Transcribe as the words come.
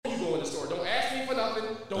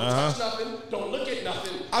Don't touch nothing. Don't look at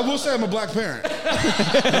nothing. I will say I'm a black parent.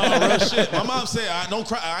 No, real shit. My mom said, I don't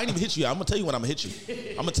cry. I ain't even hit you. I'm going to tell you when I'm going to hit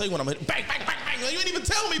you. I'm going to tell you when I'm going to hit you. Bang, bang, bang, bang. You ain't even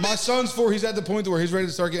tell me, bitch. My son's 4. He's at the point where he's ready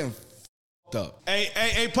to start getting f***ed up.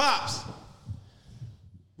 Hey, Pops.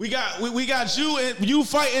 We got you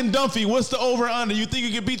fighting Dunphy. What's the over under? You think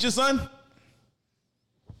you can beat your son?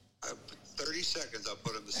 30 seconds, I'll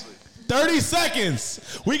put him to sleep. 30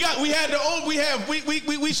 seconds. We trying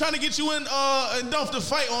to get you in Dunph to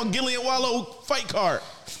fight on Gillian Wallow fight card.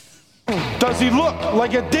 Does he look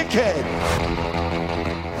like a dickhead?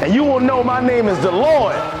 And you will know my name is the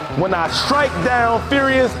Lord when I strike down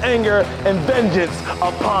furious anger and vengeance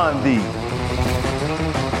upon thee.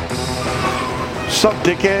 Sup,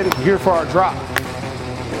 dickhead? Here for our drop.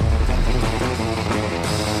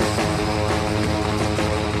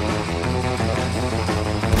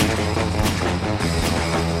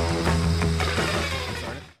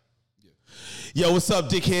 Yo, what's up,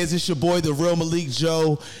 dickheads? It's your boy, the real Malik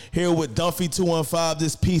Joe, here with Dunphy 215,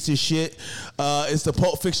 this piece of shit. It's the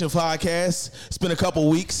Pulp Phiction podcast. It's been a couple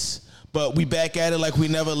weeks, but we back at it like we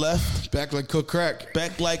never left. Back like cook crack.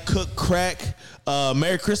 Back like cook crack.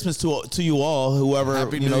 Merry Christmas to you all, whoever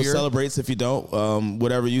celebrates. If you don't,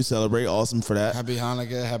 whatever you celebrate, awesome for that. Happy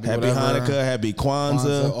Hanukkah, happy Hanukkah, happy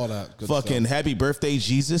Kwanzaa, all that good fucking stuff. Happy birthday,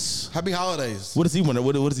 Jesus. Happy holidays. What is he? What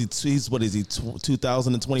is he? What is he?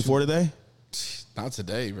 2024 today? Not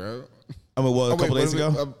today, bro. I mean, well, a couple days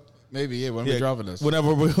ago. Maybe, yeah. When are we dropping this?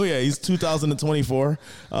 Whenever, he's 2024.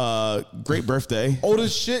 Great birthday. Old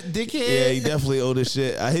as shit, dickhead. Yeah, he definitely old as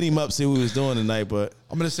shit. I hit him up, see what he was doing tonight, but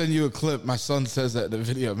I'm gonna send you a clip. My son says that in the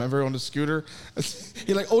video. Remember on the scooter?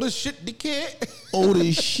 He like, old as shit, dickhead. Old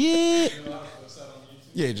as shit.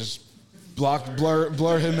 Yeah, just blur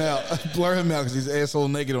him out. Blur him out because he's asshole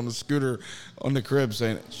naked on the scooter on the crib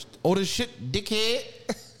saying, old as shit, dickhead.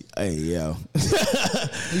 Hey, yo.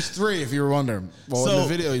 He's 3, if you were wondering. Well, in the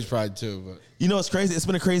video, he's probably 2. But you know, it's crazy. It's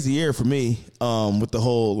been a crazy year for me with the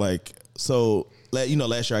whole, last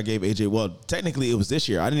year I gave AJ, well, technically it was this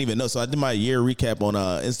year. I didn't even know. So I did my year recap on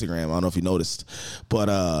Instagram. I don't know if you noticed.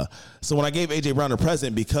 But so when I gave AJ Brown a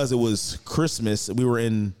present, because it was Christmas, we were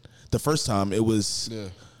in the first time, it was... Yeah.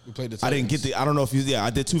 We played the Titans. I didn't get I don't know if I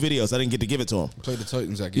did 2 videos. I didn't get to give it to him. We played the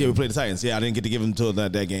Titans that game. Yeah, we played the Titans. Yeah, I didn't get to give him to him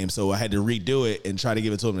that game. So I had to redo it and try to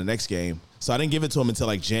give it to him the next game. So I didn't give it to him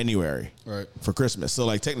until January for Christmas. So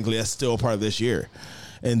technically that's still a part of this year.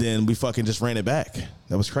 And then we fucking just ran it back.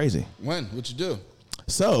 That was crazy. When? What'd you do?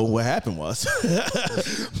 So what happened was,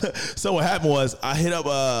 I hit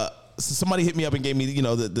up, somebody hit me up and gave me,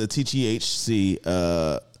 the TGHC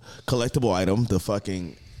collectible item, the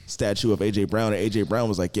fucking statue of AJ Brown, and AJ Brown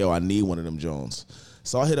was like, yo, I need one of them Jones.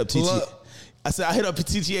 So I hit up TGHC.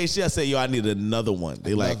 I said, yo, I need another one.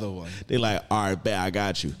 They like, all right, bet, I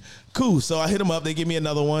got you. Cool. So I hit them up. They give me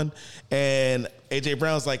another one. And AJ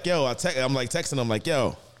Brown's like, yo, I'm texting them like,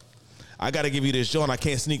 yo, I got to give you this Jones. I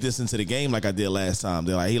can't sneak this into the game like I did last time.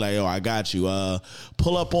 He like, yo, I got you.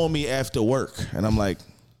 Pull up on me after work. And I'm like,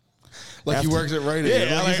 he works at right here.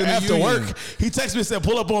 Yeah, after work. He texted me and said,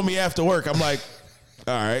 pull up on me after work. I'm like,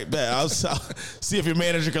 all right, bet. I'll see if your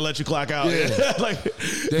manager can let you clock out. Yeah. Damn,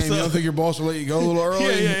 you don't think your boss will let you go a little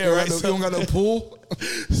early? Yeah, right. You don't got no pool?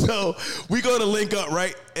 So we go to link up,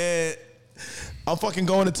 right? And I'm fucking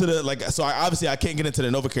going into I can't get into the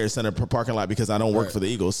NovaCare Center parking lot because I don't work for the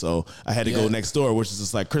Eagles. So I had to go next door, which is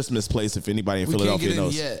just Christmas place if anybody in Philadelphia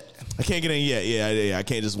knows. I can't get in yet. Yeah, I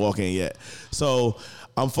can't just walk in yet. So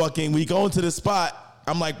we go into this spot.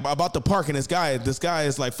 I'm about to park, and this guy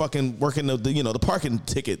is fucking working the parking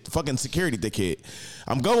ticket, fucking security ticket.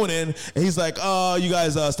 I'm going in, and he's like, you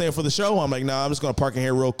guys staying for the show? I'm like, nah, I'm just gonna park in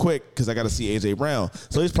here real quick because I gotta see AJ Brown.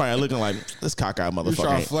 So he's probably looking like this cockeyed motherfucker. You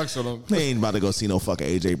trying to flex on him? They ain't about to go see no fucking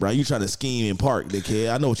AJ Brown. You trying to scheme and park,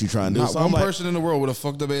 dickhead? I know what you trying to do. Not one person in the world would have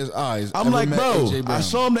fucked up his eyes. I'm like, bro, I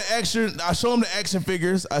show him the action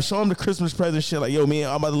figures. I show him the Christmas present shit. Like, yo, I'm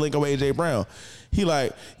about to link up with AJ Brown. He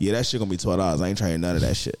like, yeah, that shit gonna be $12. I ain't trying none of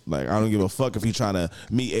that shit. I don't give a fuck if he trying to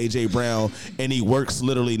meet AJ Brown and he works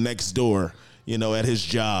literally next door, at his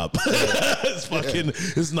job.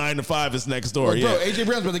 It's 9 to 5. It's next door. Bro, AJ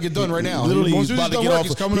Brown's about to get done right now. Literally, he's about to get off.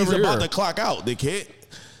 He's coming over here. He's about to clock out, dickhead.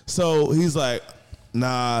 So he's like,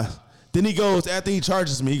 nah. Then he goes, after he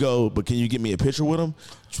charges me, he go, but can you get me a picture with him?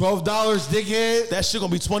 $12, dickhead. That shit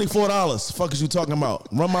gonna be $24. Fuck is you talking about?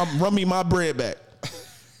 Run me my bread back.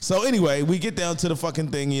 So anyway, we get down to the fucking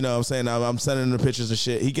thing, you know what I'm saying? I'm sending him the pictures and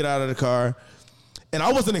shit. He get out of the car. And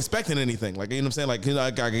I wasn't expecting anything. I gave him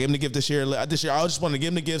the gift this year. I just wanted to give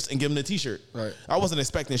him the gifts and give him the T-shirt. Right. I wasn't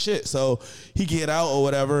expecting shit. So he get out or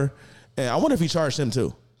whatever. And I wonder if he charged him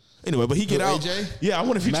too. Anyway, but he get out. AJ? Yeah, I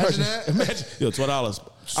wonder if he charged him. That? Imagine. Yo, $12.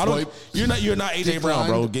 You're not AJ Brown,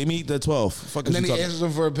 bro. Give me the 12. Fuck and then he asks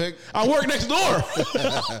him for a pick. I work next door.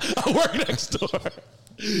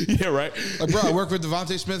 Yeah, right. Like, bro, I work with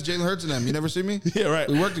Devontae Smith, Jalen Hurts, and them. You never see me? Yeah, right.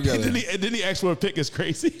 We work together. And then he asked for a pick. It's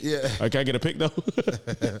crazy. Yeah. Can I get a pick though?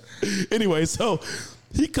 Anyway, so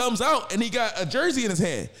he comes out and he got a jersey in his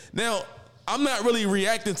hand. Now, I'm not really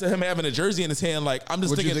reacting to him having a jersey in his hand. Like, I'm just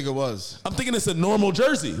what thinking. What do you think it was? I'm thinking it's a normal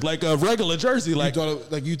jersey, like a regular jersey. Like,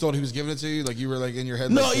 you thought he was giving it to you? Like, you were like in your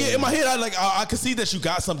head? No, like, yeah, in my head, I could see that you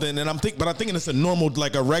got something, and I'm thinking it's a normal,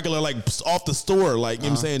 like a regular, like off the store, like, you know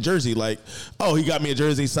what I'm saying, jersey. Like, oh, he got me a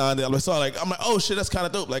jersey, signed it. I'm like, oh shit, that's kind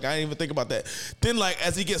of dope. Like, I didn't even think about that. Then, like,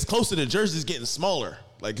 as he gets closer, the jersey's getting smaller.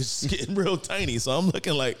 Like, it's getting real tiny. So I'm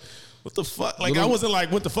looking like, what the fuck? Like, I wasn't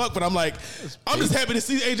like, what the fuck? But I'm like, I'm just happy to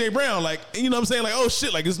see AJ Brown. Like, you know what I'm saying? Like, oh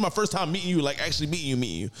shit, like, this is my first time meeting you, like, actually meeting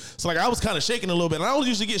you. So, like, I was kind of shaking a little bit. And I don't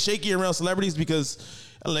usually get shaky around celebrities because,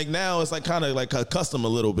 like, now it's like kind of like a custom a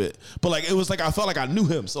little bit. But, like, it was like, I felt like I knew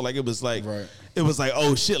him. So, like, it was like, It was like,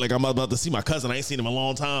 oh shit, like, I'm about to see my cousin. I ain't seen him in a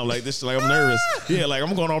long time. Like, this shit, like, I'm nervous. Yeah, like,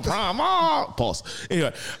 I'm going on prom. Pause.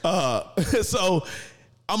 Anyway, so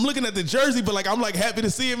I'm looking at the jersey, but like I'm like happy to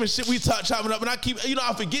see him and shit. We chopping up, and I keep,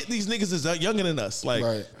 I forget these niggas is younger than us. Like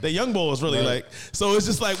the young boys really like. So it's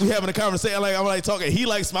just like we having a conversation. Like I'm like talking, he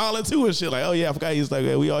like smiling too and shit. Like, oh yeah, I forgot he's like,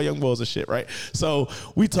 yeah, we all young boys and shit, right? So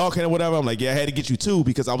we talking and whatever. I'm like, yeah, I had to get you two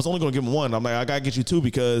because I was only gonna give him one. I'm like, I gotta get you two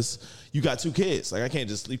because you got two kids. Like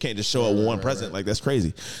you can't just show up with one present. Like that's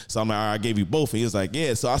crazy. So I'm like, all right, I gave you both. And he was like,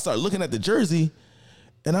 yeah. So I started looking at the jersey.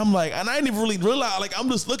 And I'm like, and I didn't even really realize, like, I'm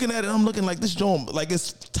just looking at it, I'm looking like this joint, like,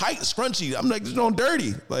 it's tight, scrunchy. I'm like, this joint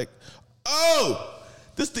dirty. Like, oh,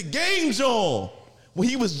 this the game joint. When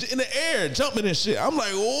he was in the air, jumping and shit. I'm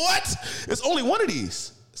like, what? It's only one of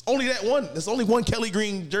these. It's only that one. There's only one Kelly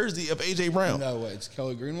Green jersey of AJ Brown. No way, it's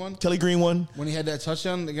Kelly Green one? Kelly Green one. When he had that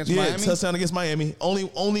touchdown against Miami? Yeah, touchdown against Miami. Only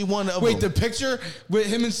one of them. Wait, the picture with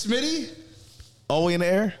him and Smitty? All the way in the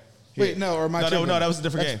air? Wait, no, or my No, that was a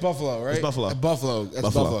different game. That's Buffalo, right? It's Buffalo. That's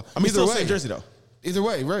Buffalo. I mean, it's still same jersey, though. Either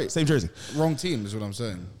way, right. Same jersey. Wrong team is what I'm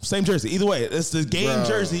saying. Same jersey. Either way, it's the game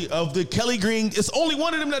jersey of the Kelly Green. It's only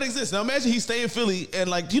one of them that exists. Now, imagine he stay in Philly, and,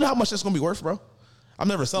 like, do you know how much that's going to be worth, bro? I'm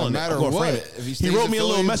never selling no it. matter I'm going what. If he wrote me a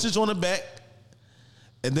little message on the back,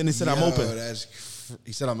 and then he said, I'm open.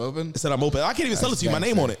 He said, I'm open? He said, I'm open. I can't even sell it to you. My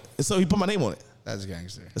name on it. And so he put my name on it. That's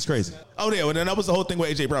gangster. That's crazy. Oh yeah, and then that was the whole thing with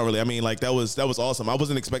AJ Brown. Really, I mean, like that was awesome. I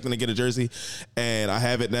wasn't expecting to get a jersey, and I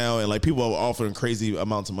have it now. And like people are offering crazy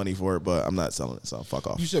amounts of money for it, but I'm not selling it. So fuck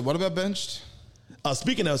off. You said what about benched?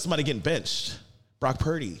 Speaking of somebody getting benched, Brock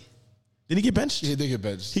Purdy. Did he get benched? Yeah, he did get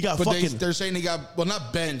benched. He got but fucking. They're saying he got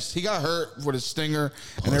not benched. He got hurt with a stinger,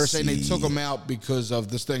 and they were saying they took him out because of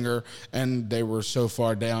the stinger, and they were so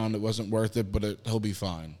far down it wasn't worth it. But he'll be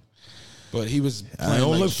fine. But he was. It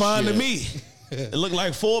don't look fine to me. It looked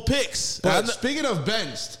like 4 picks. But speaking of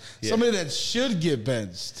benched, somebody that should get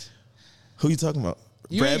benched. Who you talking about?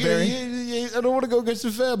 Bradbury? I don't want to go against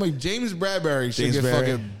the family. James Bradbury should get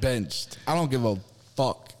fucking benched. I don't give a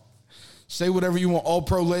fuck. Say whatever you want. All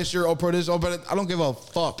pro last year, all pro this, all pro that. I don't give a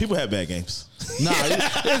fuck. People have bad games. Nah,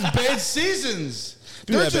 there's bad seasons.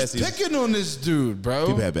 They're just picking on this dude, bro.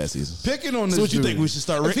 People have bad seasons. Picking on this dude. So what you think? We should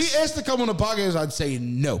start Ricks? If he asked to come on the podcast, I'd say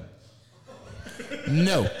no.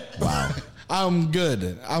 No. Wow. I'm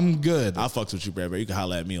good. I fucks with you, Bradbury. You can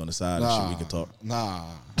holler at me on the side and shit. We can talk. Nah.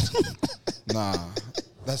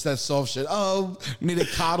 That's that soft shit. Oh, need a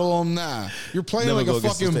coddle on nah. You're playing Never like a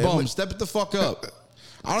fucking bum. Step it the fuck up.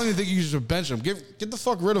 I don't even think you should bench him. Get the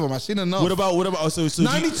fuck rid of him. I've seen enough. What about so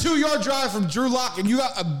 92-yard drive from Drew Lock, and you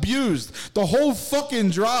got abused the whole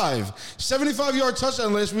fucking drive. 75-yard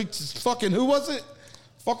touchdown last week to fucking, who was it?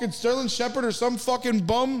 Fucking Sterling Shepard or some fucking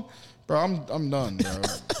bum? Bro, I'm done, bro.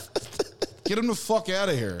 Get him the fuck out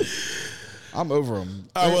of here. I'm over him.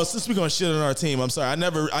 All right, well, since we're going to shit on our team, I'm sorry. I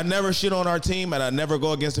never shit on our team, and I never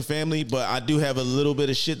go against the family, but I do have a little bit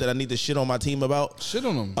of shit that I need to shit on my team about. Shit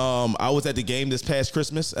on them. I was at the game this past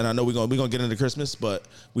Christmas, and I know we're gonna get into Christmas, but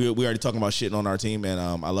we already talking about shitting on our team, and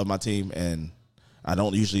I love my team, and I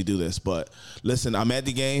don't usually do this, but listen, I'm at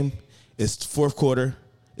the game. It's fourth quarter.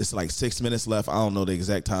 It's like 6 minutes left. I don't know the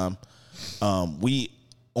exact time. We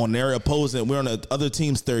on their opposing, we're on the other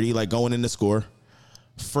team's 30, like going in to score.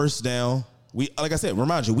 First down. We, like I said,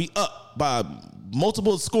 remind you, we up by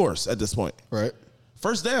multiple scores at this point. Right.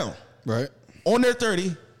 First down. Right. On their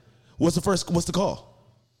 30. What's the call?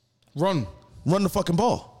 Run the fucking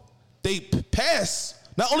ball. They pass.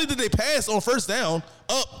 Not only did they pass on first down,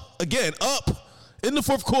 up in the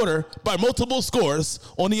fourth quarter by multiple scores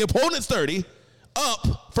on the opponent's 30.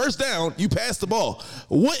 Up, first down, you pass the ball.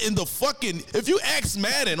 What in the fucking, if you ask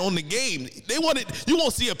Madden on the game, you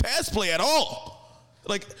won't see a pass play at all.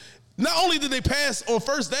 Like, not only did they pass on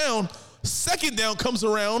first down, second down comes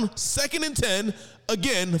around, 2nd and 10,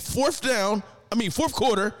 again, fourth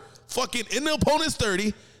quarter, fucking in the opponent's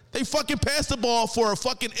 30, they fucking passed the ball for a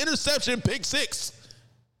fucking interception, pick 6.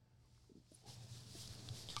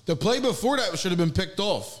 The play before that should have been picked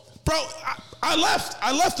off. Bro, I left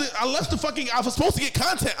the fucking, I was supposed to get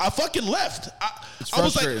content. I fucking left. It's I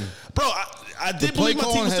was like, frustrating. bro, I did believe my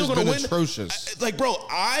team was still going to win. Atrocious.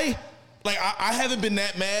 I haven't been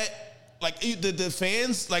that mad. Like the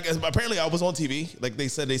fans, like apparently I was on TV. Like they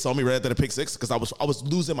said they saw me right after the pick 6 because I was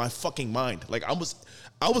losing my fucking mind. Like I was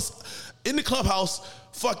in the clubhouse,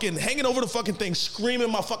 fucking hanging over the fucking thing,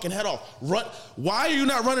 screaming my fucking head off. Run! Why are you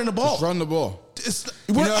not running the ball? Just run the ball.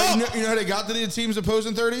 You know how they got to the teams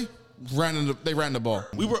opposing 30? They ran the ball.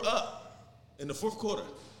 We were up in the fourth quarter,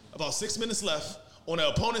 about 6 minutes left on the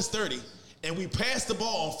opponent's 30. And we passed the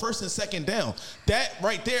ball on first and second down. That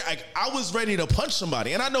right there, I was ready to punch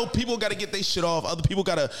somebody. And I know people got to get their shit off. Other people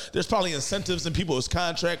there's probably incentives in people's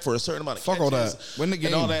contract for a certain amount of catches. Fuck all that. Win the game.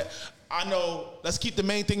 And all that. I know, let's keep the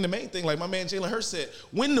main thing. Like my man Jalen Hurts said,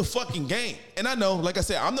 win the fucking game. And I know, like I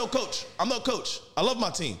said, I'm no coach. I love my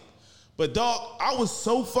team. But, dog, I was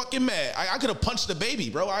so fucking mad. I could have punched the baby,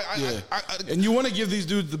 bro. And you want to give these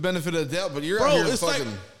dudes the benefit of the doubt, but you're out here fucking...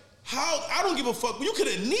 Like, how? I don't give a fuck. You could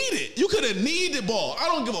have needed. You could have needed the ball. I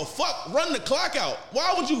don't give a fuck. Run the clock out.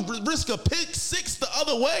 Why would you risk a pick 6 the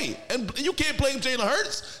other way? And you can't blame Jalen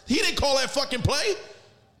Hurts. He didn't call that fucking play.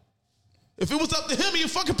 If it was up to him,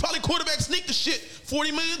 he'd fucking probably quarterback sneak the shit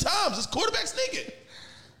 40 million times. It's quarterback sneaking.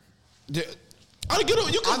 I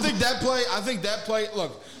think that play.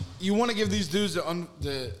 Look, you want to give these dudes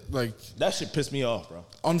that shit pissed me off, bro.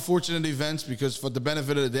 Unfortunate events because for the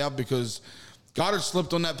benefit of the doubt because. Goddard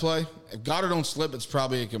slipped on that play. If Goddard don't slip, it's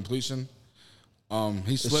probably a completion.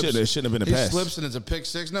 He slips. It shouldn't have been a pass. He slips and it's a pick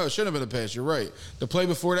 6. No, it shouldn't have been a pass. You're right. The play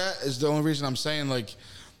before that is the only reason I'm saying, like,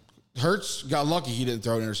 Hurts got lucky he didn't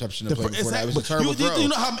throw an interception the play before that. It was a terrible throw.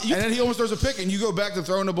 And then he almost throws a pick, and you go back to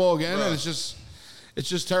throwing the ball again, and it's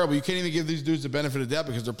just terrible. You can't even give these dudes the benefit of the doubt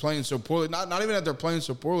because they're playing so poorly. Not even that they're playing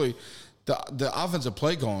so poorly. The offensive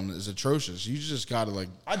play calling is atrocious. You just got to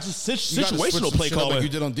situational play calling like you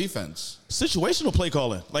did on defense. Situational play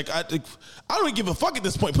calling. Like I don't even give a fuck at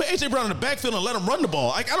this point. Put AJ Brown in the backfield and let him run the ball.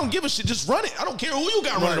 Like I don't give a shit. Just run it. I don't care who you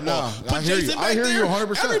got running the ball. Put Jason back there. You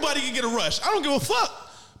 100%. Everybody can get a rush. I don't give a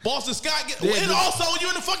fuck. Boston Scott and also when you're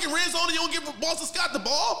in the fucking red zone and you don't give Boston Scott the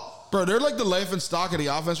ball. Bro, they're like the laughing stock of the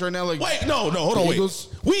offense right now. Like wait, no, hold on, wait.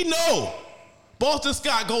 We know Boston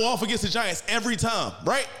Scott go off against the Giants every time,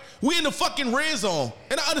 right? We in the fucking red zone.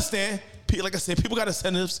 And I understand. Like I said, people got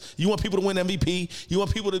incentives. You want people to win MVP. You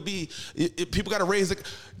want people to be, people got to raise it.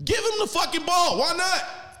 Give them the fucking ball. Why not?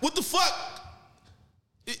 What the fuck?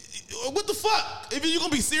 What the fuck? If you're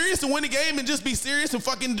going to be serious and win the game and just be serious and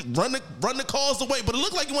fucking run the calls away. But it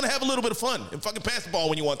looks like you want to have a little bit of fun and fucking pass the ball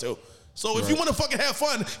when you want to. So if you want to fucking have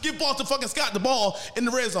fun, give Boston fucking Scott the ball in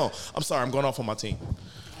the red zone. I'm sorry, I'm going off on my team.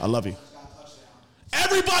 I love you.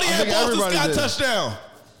 Everybody had Boston Scott touchdown.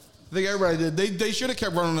 I think everybody did. They should have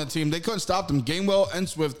kept running on that team. They couldn't stop them. Gainwell and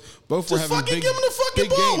Swift both were having big games. Just fucking give them the fucking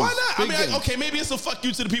ball. Games. Why not? Okay, maybe it's a fuck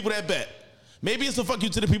you to the people that bet.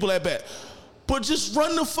 But just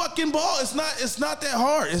run the fucking ball. It's not that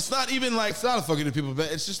hard. It's not even like it's not a fucking to people bet.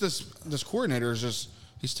 It's just this coordinator is just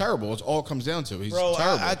he's terrible. It's all it comes down to. He's terrible.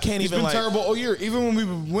 I can't He's even. He's been terrible all year. Even when we've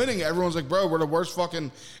been winning, everyone's like, "Bro, we're the worst fucking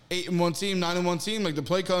 8-1 team, 9-1 team." Like the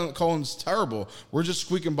play calling's terrible. We're just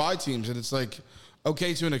squeaking by teams, and it's like.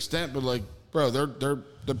 Okay, to an extent, but like, bro, they're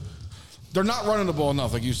not running the ball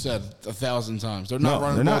enough, like you said 1,000 times. They're not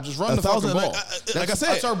running the ball. Just run the fucking ball. Like I said,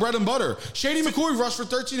 that's our bread and butter. Shady McCoy rushed for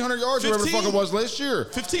 1,300 yards, or whatever the fuck it was last year.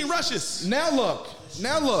 15 rushes. Now look.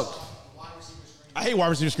 I hate wide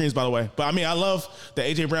receiver screens, by the way. But I mean, I love that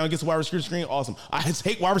AJ Brown gets a wide receiver screen. Awesome. I just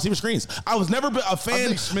hate wide receiver screens. I was never a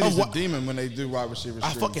fan. I think Smitty's a demon when they do wide receiver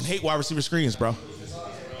screens. I fucking hate wide receiver screens, bro.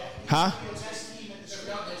 Huh?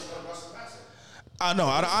 I know.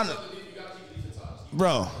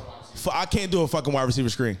 Bro, I can't do a fucking wide receiver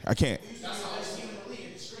screen. I can't.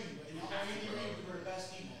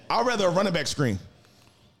 I'd rather a running back screen.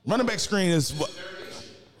 Running back screen is what. So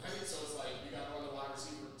it's like you got to run the wide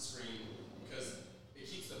receiver screen because it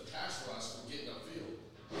keeps the pass rush from getting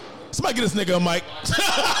upfield. Somebody get this nigga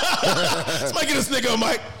a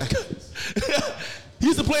mic. He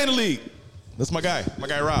used to play in the league. That's my guy. My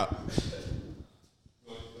guy Rob.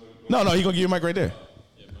 No, he gonna give you a mic right there.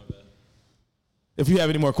 Yeah, my bad. If you have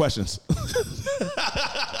any more questions.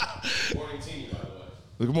 Morning team, by the way.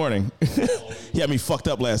 Good morning. He had me fucked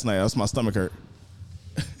up last night. That's my stomach hurt.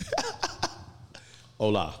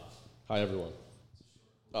 Hola. Hi, everyone.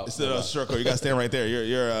 It's a circle. You got to stand right there.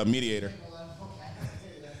 You're a mediator.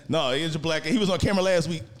 No, he's a black. He was on camera last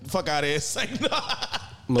week. Fuck out of here.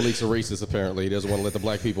 Malik's a racist, apparently. He doesn't want to let the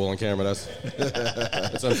black people on camera.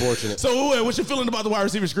 That's unfortunate. So what's your feeling about the wide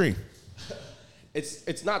receiver screen?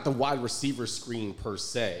 It's not the wide receiver screen per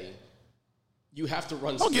se. You have to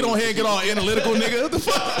run. Don't get on here and get all analytical, nigga. What the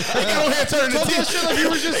fuck? He got on here turning the T.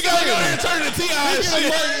 He got on here turning the T.I. and shit.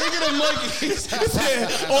 Look at him, monkey.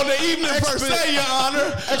 On the evening per se, Your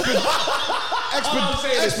Honor.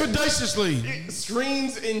 Expeditiously.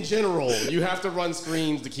 Screens in general, you have to run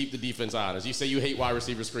screens to keep the defense honest. You say you hate wide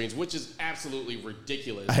receiver screens, which is absolutely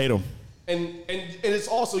ridiculous. I hate them. And it's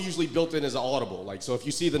also usually built in as an audible. Like, so if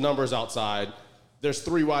you see the numbers outside, there's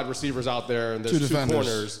 3 wide receivers out there and there's 2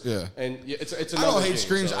 corners. Yeah. And it's a I don't hate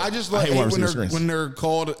screens. So. I just hate when they're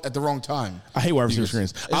called at the wrong time. I hate wide receiver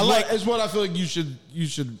screens. It's what I feel like you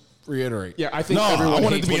should reiterate. Yeah, I think I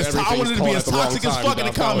wanted it to be as toxic as fuck in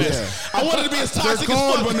the comments. Yeah. I wanted it to be as toxic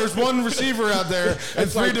as fuck when there's one receiver out there and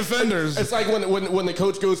 3 defenders. It's like when the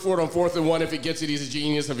coach goes for it on 4th and 1. If he gets it, he's a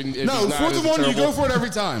genius. If 4th and 1, you go for it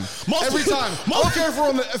every time. Every time. I don't care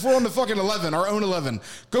if we're on the fucking 11, our own 11.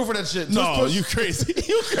 Go for that shit. No, you crazy.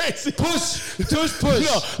 You crazy. Push. No,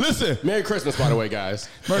 listen. Merry Christmas, by the way, guys.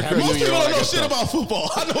 Most people don't know shit about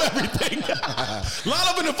football. I know everything. Line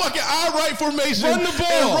up in the fucking right formation. Run the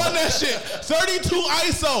ball. Run that shit. 32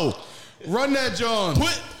 ISO. Run that, John.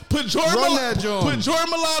 Put Jordan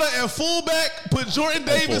Mailata at fullback. Put Jordan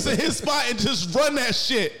Davis in his spot and just run that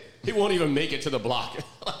shit. He won't even make it to the block.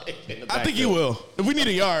 I think he will. If we need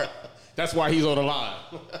a yard. That's why he's on the line.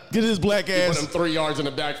 Get his black ass. Put him 3 yards in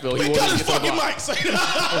the backfield. He cut his fucking mics.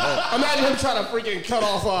 Imagine him trying to freaking cut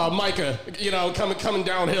off Micah, coming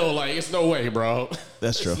downhill. Like, it's no way, bro.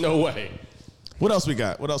 That's true. No way. What else we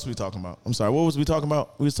got? What else we talking about? I'm sorry. What was we talking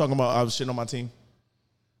about? We was talking about I was shitting on my team.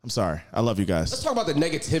 I'm sorry. I love you guys. Let's talk about the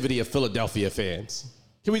negativity of Philadelphia fans.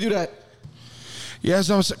 Can we do that? Yes,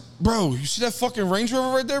 I was. Bro, you see that fucking Range Rover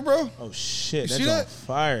right there, bro? Oh shit! You see that?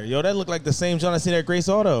 Fire, yo! That looked like the same John I seen at Grace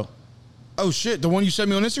Auto. Oh shit! The one you sent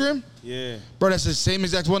me on Instagram? Yeah, bro. That's the same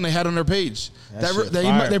exact one they had on their page.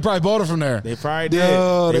 They probably bought it from there. They probably did.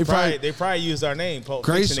 Yo, they probably used our name, Pulp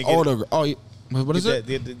Grace Fiction, Auto. Oh, yeah. What is it?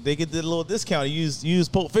 They get the little discount. Use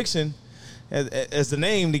Pulp Fiction as the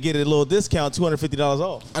name to get a little discount, $250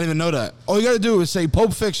 off. I didn't even know that. All you got to do is say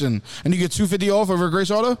Pulp Fiction, and you get $250 off over Grace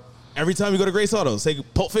Auto? Every time you go to Grace Auto, say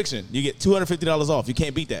Pulp Fiction, you get $250 off. You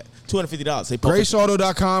can't beat that. $250. Say Pulp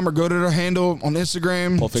GraceAuto.com or go to their handle on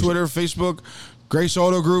Instagram, Twitter, Facebook. Grace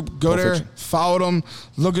Auto Group. Go there, follow them.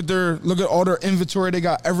 Look at all their inventory. They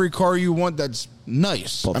got every car you want that's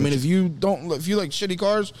nice. I mean, if you like shitty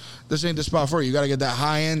cars, this ain't the spot for you. You got to get that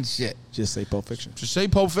high end shit. Just say Pulp Fiction. Just say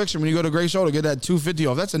Pulp Fiction when you go to Grace Auto. Get that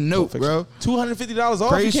 $250 off. That's a note, bro. $250 off.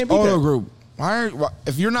 Grace you can't beat Auto that. Group.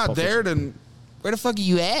 If you're not there, then where the fuck are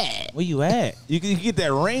you at? Where you at? You can get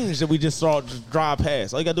that range that we just saw just drive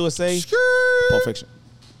past. All you gotta do is say Pulp Fiction.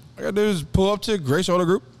 All you gotta do is pull up to Grace Auto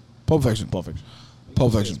Group. Pulp Fiction. Pulp Fiction.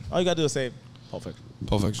 Pulp Fiction. All you gotta do is say Pulp Fiction.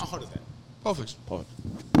 Pulp Fiction. How hard is that? Pulp Fiction. Pulp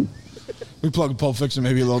Fiction. We plugged Pulp Fiction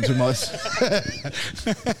maybe a little too much.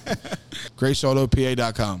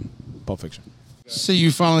 GraceAutoPA.com. Pulp Fiction. See,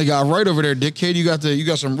 you finally got right over there, dickhead. You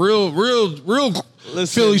got some real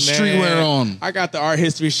Philly streetwear on. I got the art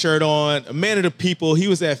history shirt on. A man of the people. He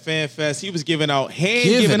was at Fan Fest. He was giving out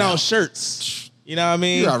shirts. You know what I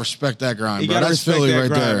mean? You gotta respect that grind, you bro. gotta That's respect Philly that right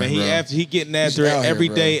grind, there, man. He getting after it every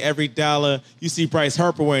day, every dollar. You see Bryce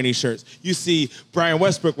Harper wearing these shirts. You see Brian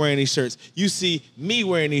Westbrook wearing these shirts. You see me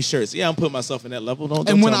wearing these shirts. Yeah, I'm putting myself in that level. Don't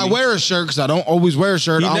when tell I me. wear a shirt, because I don't always wear a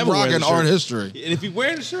shirt, I'm rocking art history. And if you're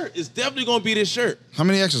wearing a shirt, it's definitely gonna be this shirt. How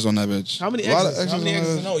many X's on that bitch? How many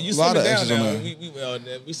X's? No, you slim it down now.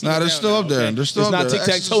 Nah, they're still up there. They're still up there. It's not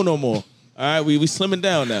tic-tac-toe no more. All right, we slimming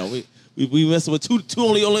down now. We messing with two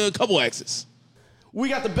only a couple X's. We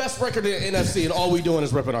got the best record in the NFC, and all we doing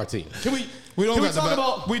is ripping our team. We don't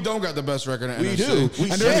got the best record in the NFC. We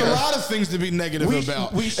do. There's a lot of things to be negative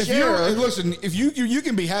about. Listen, if you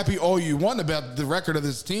can be happy all you want about the record of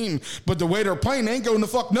this team, but the way they're playing, they ain't going the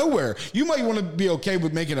fuck nowhere. You might want to be okay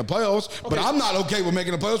with making the playoffs, but I'm not okay with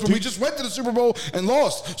making the playoffs when we just went to the Super Bowl and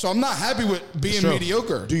lost. So I'm not happy with being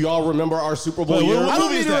mediocre. Do y'all remember our Super Bowl year? I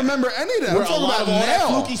don't need to remember any of that. I'm talking about now.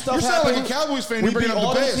 Fluky stuff you sound like a Cowboys fan. We beat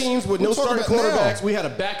all the teams with no starting quarterbacks. Now. We had a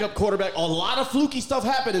backup quarterback. A lot of fluky stuff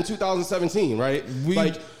happened in 2017, right? We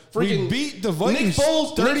beat the Vikings. Nick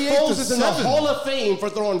Foles is in the Hall of Fame for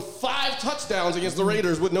throwing 5 touchdowns against the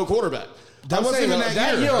Raiders with no quarterback. That wasn't even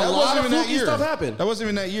that year. A lot of fluky stuff happened. That wasn't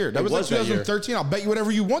even that year. That was like 2013. I'll bet you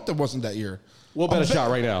whatever you want that wasn't that year. We'll bet a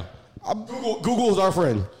shot right now. Google's our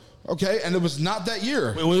friend. Okay, and it was not that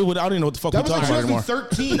year. Wait, I don't even know what the fuck That we're was talking like about anymore.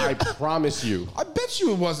 2013. I promise you. I bet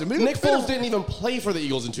you it wasn't. Nick Foles didn't even play for the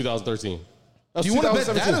Eagles in 2013. Do you want to bet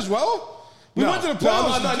that as well? We went to the No,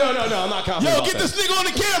 playoffs. no, I'm not confident. Yo, about get that. this nigga on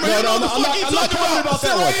the camera. No, You know no, what the fuck he I'm not talking confident about. about Sit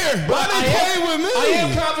that right one. here. Why they play with me? I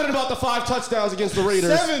am confident about the 5 touchdowns against the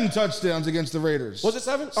Raiders. 7 touchdowns against the Raiders. Was it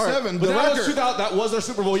 7? All right. 7. But The that record. was that was their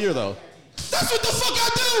Super Bowl year, though. That's what the fuck I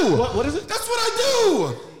do. What is it? That's what I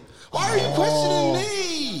do. Why are you questioning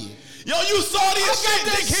me? Yo, you saw I this got shit,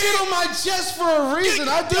 that dickhead. shit on my chest for a reason.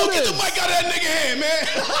 I do Yo, this. get the mic out of that nigga hand, man.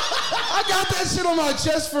 I got that shit on my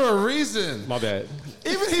chest for a reason. My bad.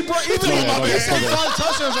 Even he brought my bad. he said 5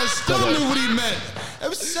 touchdowns. I still knew what he meant. It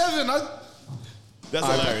was 7. That's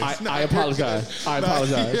hilarious. I apologize. I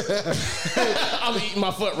apologize. I'm eating my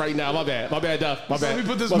foot right now. My bad. My bad, Duff. My bad. Let me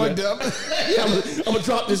put this My mic bad. down. Yeah, I'm gonna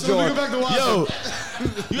drop this So let me joint. go back to watching.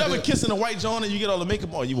 Yo, you ever kissing a white John and you get all the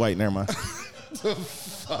makeup on? You white, never mind.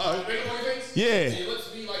 Yeah.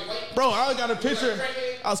 Bro, I got a picture.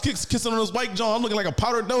 I was kissing on this white John. I'm looking like a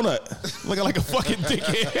powdered donut. Looking like a fucking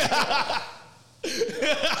dickhead.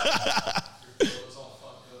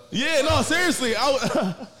 Yeah, no, seriously. I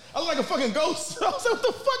was like a fucking ghost. I was like, what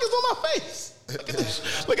the fuck is on my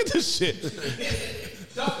face? Look at this shit.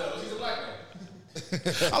 He's a black man.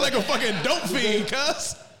 I'm like a fucking dope fiend,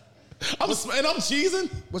 cuz. I'm cheesing.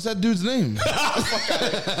 What's that dude's name?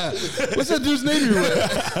 What's that dude's name you're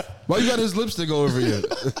with? Why you got his lipstick all over you?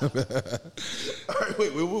 All right,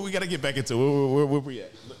 wait, we got to get back into it. Where we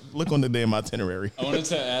at? Look on the damn itinerary. I wanted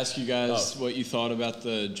to ask you guys what you thought about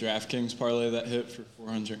the DraftKings parlay that hit for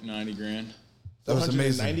 $490,000. That was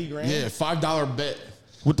amazing. 490 grand? Yeah, $5 bet.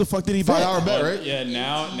 What the fuck did he bet? $5 bet, right? Yeah,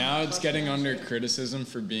 now it's getting under criticism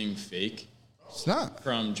for being fake It's not.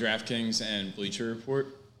 from DraftKings and Bleacher Report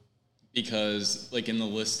because, like, in the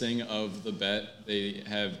listing of the bet, they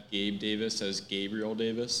have Gabe Davis as Gabriel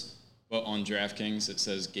Davis, but on DraftKings it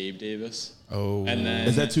says Gabe Davis. Oh. And then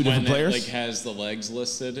Is that two different when players? It, like, has the legs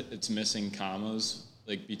listed, it's missing commas,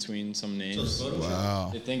 like, between some names. Wow.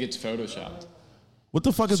 They think it's photoshopped. What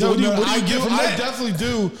the fuck is So what do you get from I that? definitely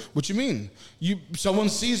do. What you mean? Someone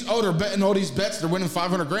sees, oh, they're betting all these bets, they're winning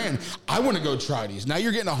 $500,000. I want to go try these. Now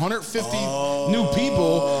you're getting 150 new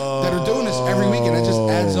people that are doing this every week, and it just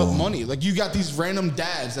adds up money. Like you got these random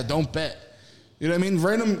dads that don't bet. You know what I mean?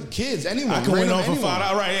 Random kids, anyone. I can win random off for anyone.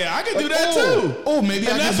 $5 right here. I can do Like, that too. Oh, maybe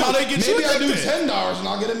And that's how they get you maybe I do addicted. $10 and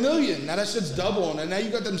I'll get $1 million. Now that shit's doubling, and now you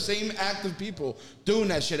got them same active people doing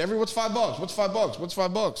that shit. What's $5? What's $5? What's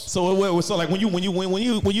 $5? So like when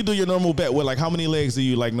you do your normal bet, what like how many legs do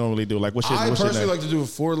you like normally do? Like what shit? I what shit personally that? like to do a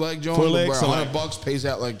 4-leg joint. 4 legs, where so $100 pays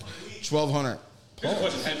out like $1,200. Here's a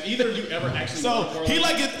question: have either of you ever actually? So won a parlay? he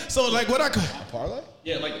like it. So like what I could. Parlay?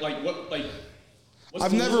 Yeah, like what like. what's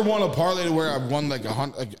I've the never lowest- won a parlay to where I've won like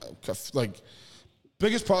like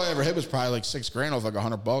biggest parlay I ever hit was probably like $6,000 off like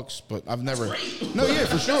 $100, but I've never. No, yeah,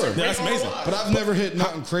 for sure. Yeah, that's amazing. But I've never hit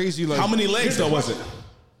nothing crazy like. How many legs though was it?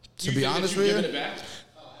 To be honest with Giving it you? back?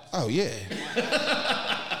 Oh yeah.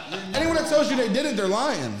 Anyone that tells you they did it, they're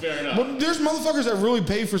lying. Fair enough. But there's motherfuckers that really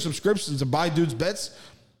pay for subscriptions to buy dudes' bets.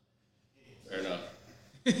 Fair enough.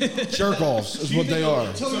 Jerk offs is what they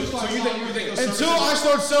are. So you think Until I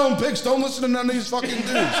start selling picks, don't listen to none of these fucking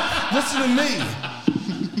dudes. Listen to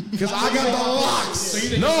me. Because I got the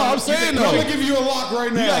locks. No, I'm saying I'm though. going to give you a lock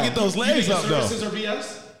right now. You gotta get those legs up though. services are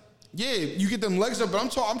BS? Yeah, you get them legs up, but I'm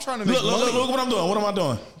trying to make Look, money. look what I'm doing. What am I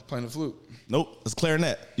doing? Playing the flute. Nope, it's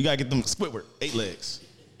clarinet. You gotta get them Squidward, 8 legs.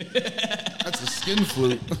 That's a skin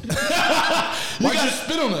flute. Why'd you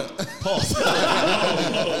spit on it? Pause.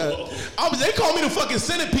 They call me the fucking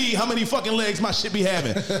centipede. How many fucking legs my shit be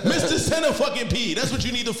having? Mr. Center fucking P. That's what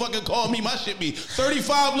you need to fucking call me. My shit be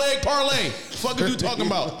 35 leg parlay. Fuck are you talking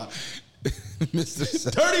about?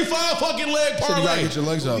 Mr. 35 fucking leg You gotta parlay. get your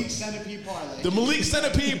legs up. The Malik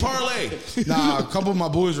centipede parlay. Nah, a couple of my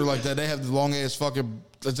boys are like that. They have the long ass fucking.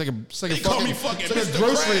 It's like a They call me fucking it's like Mr. a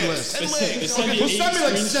grocery Krabs. list. 10 They legs. send Well, you send me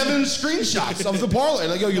like 8 7 screenshots of the parlay.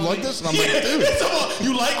 Like, yo, you like this? And I'm like, dude.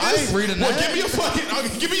 You like I this? ain't reading Well, that. give me a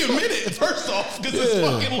fucking. Give me a minute first off, because it's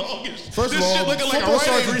Yeah. fucking long. As, First this of all, shit looking like a football Rite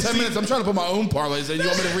starts Aid in 10 receipt. minutes. I'm trying to put my own parlays in. You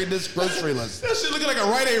want me to read this grocery list? That shit looking like a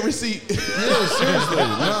Rite Aid receipt. Yeah, seriously.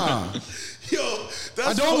 Nah. Yo, that's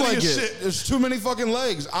I don't funny like it. as shit. There's too many fucking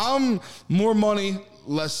legs. I'm more money,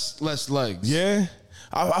 less legs. Yeah.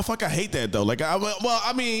 I fucking hate that though. Like,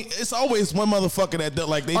 I mean, it's always one motherfucker that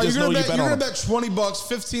like they Are just you know gonna you bet, bet you're on. gonna bet $20,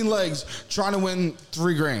 15 legs, trying to win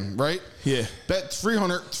 $3,000, right? Yeah. Bet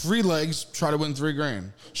 300, 3 legs, try to win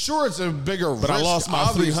 $3,000. Sure, it's a bigger But risk, I lost my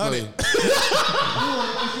obviously. 300.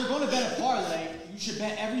 If you're going to bet a parlay, you should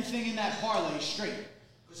bet everything in that parlay straight.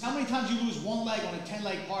 Because how many times you lose one leg on a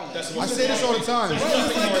 10-leg parlay? I say this all the time.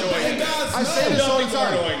 I say this all the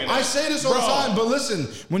time. I say this all the time. But listen,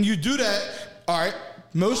 when you do that, all right,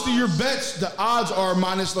 most of your bets, the odds are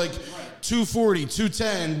minus like 240,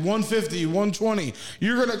 210, 150, 120.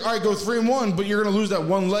 You're gonna go 3-1, but you're gonna lose that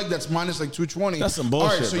one leg that's minus like 220. That's some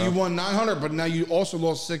bullshit. All right, so bro. you won 900, but now you also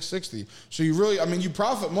lost 660. So you really, I mean, you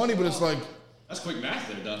profit money, but it's like. That's quick math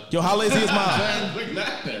there, Doug. Yo, how lazy is mine? Quick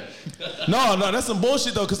math there. No, that's some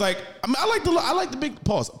bullshit though. Cause like, I mean, I like the big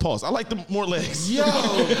pause. I like the more legs. Yo,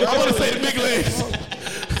 I want to say the big legs.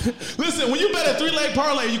 Listen, when you bet a 3-leg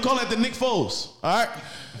parlay, you call that the Nick Foles. All right.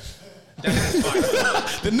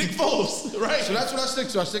 The Nick Foles, right? So that's what I stick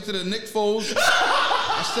to. I stick to the Nick Foles.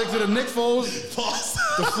 I stick to the Nick Foles. Pause.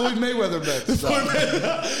 The Floyd Mayweather bet.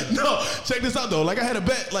 No, check this out though. Like I had a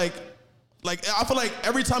bet, like I feel like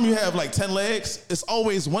every time you have like 10 legs, it's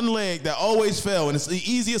always one leg that always fell, and it's the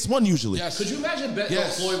easiest one usually. Yes. Could you imagine betting on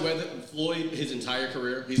Floyd his entire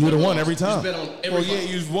career? He would have won every time. He's bet on every Well, yeah, fight.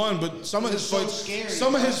 he's won, but some of his so fights, scary.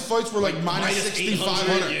 some of his fights were like minus Minus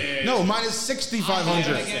 6,500. 800, yeah. No, minus I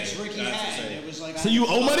 6,500. bet against Ricky Hatton. It was like So you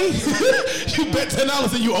owe money? You bet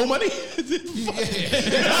 $10 and you owe money?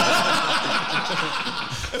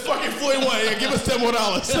 If fucking Floyd won, yeah, give us $10 more.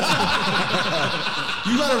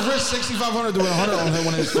 You got to risk 6,500 to win 100 on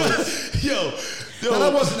one of his fights. Yo. Now,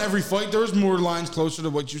 that wasn't every fight. There was more lines closer to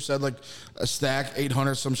what you said, like a stack,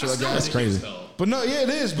 800, some shit like that. That's crazy. But no, yeah, it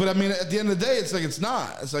is. But I mean, at the end of the day, it's like it's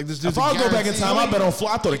not. It's like this dude's If I go back in time, I bet on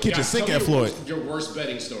Floyd. I thought the kitchen sink tell at me Floyd. Your worst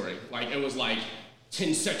betting story. Like it was like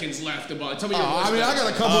 10 seconds left. About. Tell me your Oh, worst I mean, I betting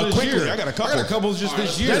got a couple this quickly, year. I got a couple. just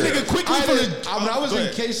this year. That nigga quickly When I was Go in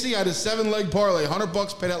ahead. KC, I had a 7-leg parlay.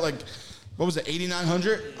 $100 paid out like, what was it,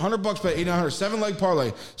 8,900? $100 paid 8,900. 7-leg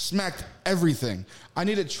parlay. Smacked everything. I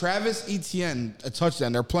needed Travis Etienne a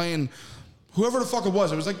touchdown. They're playing whoever the fuck it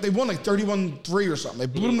was. It was like they won like 31-3 or something. They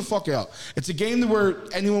blew him the fuck out. It's a game where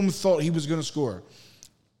anyone thought he was going to score.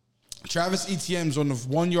 Travis Etienne's on the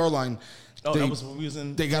 1-yard line. Oh, that was when we was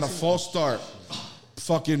in. They got a false start.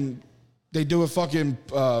 Fucking, they do a fucking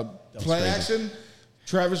play action.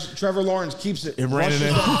 Trevor Lawrence keeps it. It ran rushes it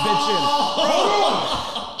in. that bitch in. Hold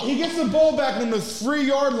on. He gets the ball back on the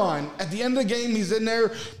 3-yard line. At the end of the game, he's in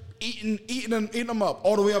there eating them up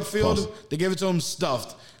all the way upfield. Pause. They give it to him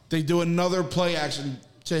stuffed. They do another play action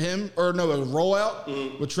to him, or no, a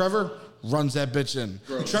rollout with Trevor. Runs that bitch in.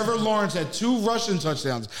 Trevor Lawrence had 2 rushing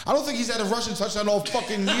touchdowns. I don't think he's had a rushing touchdown all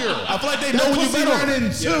fucking year. I feel like they know when you pussy bet on. ran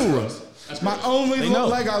in 2. My only They know.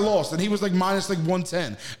 leg I lost, and he was like minus like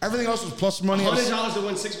 110. Everything else was plus money. $100 to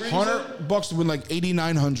win $6 grand. $100 to win like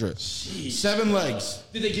 8,900. 7 legs.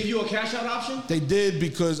 Did they give you a cash out option? They did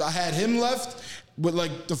because I had him left with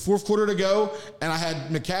like the 4th quarter to go, and I had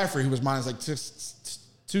McCaffrey who was minus like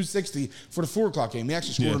 260 for the 4 o'clock game. He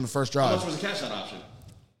actually scored on the first How drive. much was the cash out option?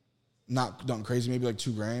 Not nothing crazy, maybe like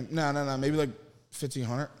 $2 grand. No, maybe like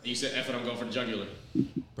 1,500. You said, F it, I'm going for the jugular.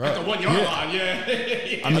 Bro. At the 1-yard line,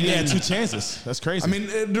 yeah. I mean, they had 2 chances. That's crazy. I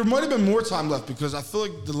mean, there might have been more time left because I feel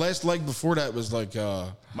like the last leg before that was like,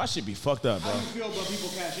 my shit be fucked up, bro. How do you feel about people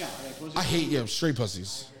cash out? Like, I hate straight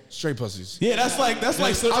pussies. Straight pussies. Yeah, that's like.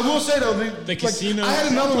 I will say though, The casino. I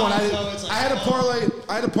had another one. I had a parlay.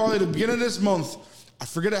 I had a parlay at the beginning of this month. I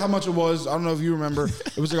forget how much it was. I don't know if you remember.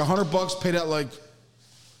 It was like $100 paid out like,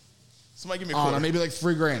 Somebody give me a I don't quarter. know, maybe like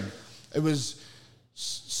 $3 grand. It was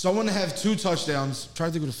someone to have 2 touchdowns. I'm trying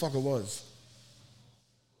to think who the fuck it was.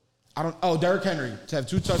 Derrick Henry to have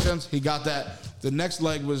 2 touchdowns. He got that. The next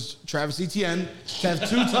leg was Travis Etienne to have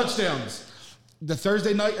 2 touchdowns. The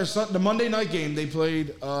Thursday night or the Monday night game, they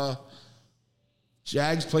played.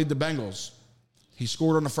 Jags played the Bengals. He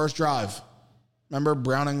scored on the first drive. Remember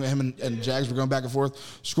Browning, him and Jags were going back and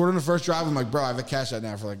forth. Scored on the first drive. I'm like, bro, I have a cash out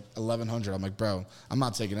now for like 1,100. I'm like, bro, I'm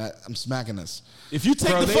not taking that. I'm smacking this. If you take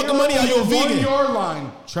Bro, the they fucking money out, you a on the vegan. 1-yard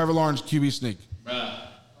line. Trevor Lawrence QB sneak.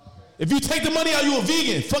 If you take the money out, you a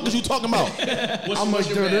vegan. Fuck is you talking about? I'm like,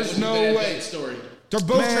 dude, there's no way. Story. They're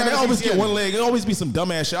both Man, they Travis always get Etienne. one leg. It always be some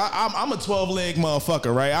dumbass shit. I'm a 12-leg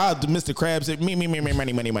motherfucker, right? Mr. Krabs said, me,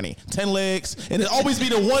 money. 10 legs. And it always be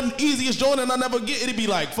the one easiest joint and I never get. It'd be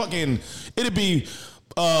like fucking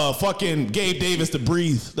Gabe Davis to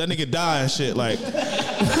breathe. That nigga die and shit. Like,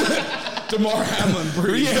 DeMar Hamlin,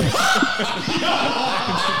 breathe. yeah.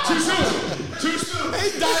 Too soon.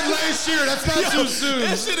 He died last year. That's not too soon.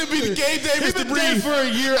 That shit'd be the Gabe Davis He to been breathe. dead for a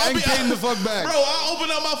year and came the fuck back. Bro, I open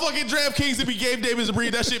up my fucking DraftKings to be Gabe Davis to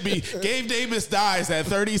breathe. That shit be Gabe Davis dies at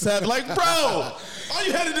 37. Like, bro, all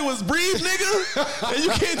you had to do was breathe, nigga. And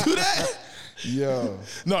you can't do that. Yo.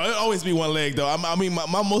 No, it always be one leg though. I mean,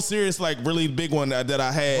 my most serious, like, really big one that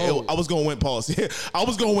I had, I was gonna win. Pause. I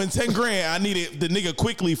was gonna win 10 grand. I needed the nigga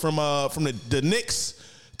quickly from the Knicks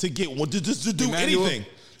to get one to do Emmanuel, anything.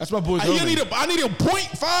 That's my boy's I need a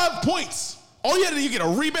 0.5 points. All you had to do, you get a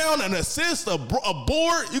rebound, an assist, a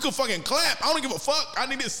board. You can fucking clap. I don't give a fuck. I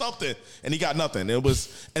needed something. And he got nothing. It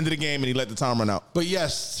was end of the game, and he let the time run out. But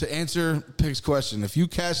yes, to answer Pig's question, if you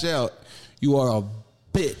cash out, you are a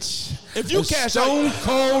bitch. If you cash out, stone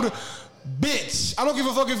cold bitch. I don't give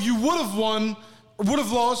a fuck if you would have won or would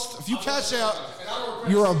have lost. If you cash out,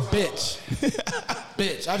 you're a bitch.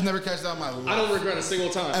 Bitch. I've never cashed out in my life. I don't regret a single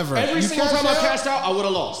time. Ever. Every You single time I cashed out? cashed out, I would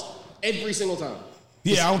have lost. Every single time.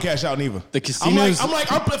 Yeah, I don't cash out neither. The casinos. I'm like,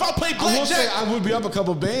 if I play I will say blackjack, I would be up a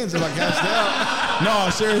couple bands if I cashed out. no,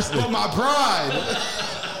 seriously. But my pride.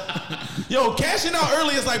 Yo, cashing out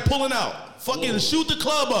early is like pulling out. Fucking shoot the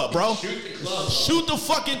club up, bro. Shoot the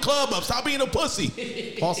fucking club up. Stop being a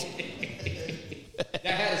pussy. Awesome. That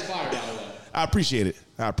hat is fire, by the way. I appreciate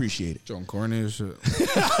it. John corny as shit.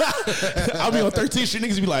 I'll be on 13th Street.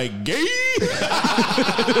 Niggas be like, gay. They're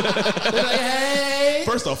like, hey.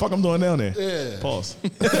 First off, fuck I'm doing down there. Yeah. Pause.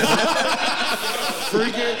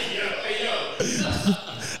 Freaking.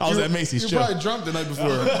 I was at Macy's. You're Chill. probably drunk the night before.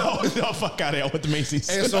 Oh, fuck out of here. I went to Macy's.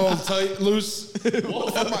 Asshole tight, loose. What the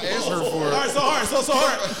fuck my ass hurt for? All right, so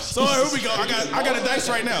hard. So here we go. I got a dice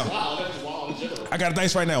right now. I got a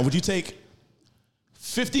dice right now. Would you take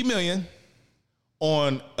 50 million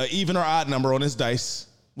on an even or odd number on this dice,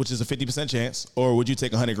 which is a 50% chance, or would you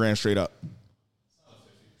take 100 grand straight up?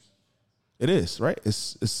 It is, right?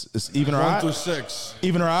 It's even or 1 odd. through 6.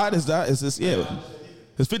 Even or odd is that? Is this? Yeah.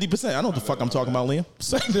 It's 50%. I know what the fuck I'm talking about, Liam.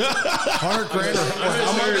 100 grand.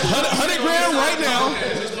 100 grand right now.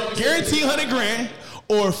 Guarantee 100 grand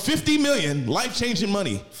or 50 million, life-changing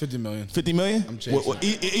money. 50 million. 50 million? I'm chasing.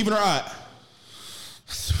 Even or odd?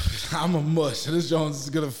 I'm a mush. This Jones is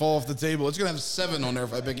going to fall off the table. It's going to have 7 on there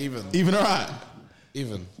if I pick even. Even or odd?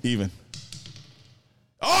 Even.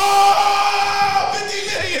 Oh! 50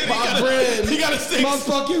 million! My bread. He got a 6. My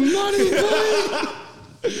fucking money, boy.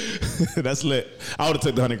 That's lit. I would have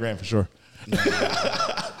took the 100 grand for sure.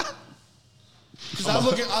 Because I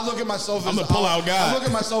look at myself as I'm a pull-out guy. I look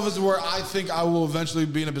at myself as where I think I will eventually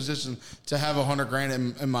be in a position to have 100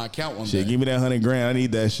 grand in my account one Shit, day. give me that 100 grand. I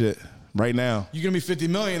need that shit right now. You're gonna be 50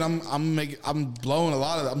 million. I'm blowing a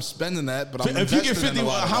lot of that. I'm spending that, but I'm If you get investing 50, in a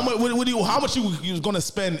lot of how that. much? How much you going to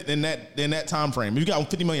spend in that time frame? If you got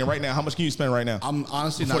 50 million right now, how much can you spend right now? I'm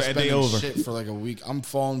honestly Before not that day spending over. shit for like a week. I'm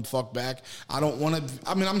falling fuck back. I don't want to.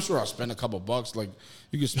 I mean, I'm sure I'll spend a couple bucks. Like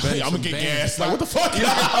you can spend. I'm some gonna get bands. gas. Like what the fuck?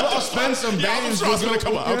 Yeah, I'll spend some Yeah, I'm bands. sure it's gonna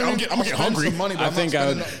come out. You know what I I'm mean? gonna I'll get spend hungry. some money, but I I'm think not I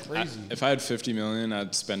would. spending nothing crazy. If I had 50 million,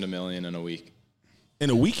 I'd spend $1 million in a week. In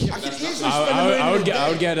a week? I could easily spend $1 million I would in a get. I day.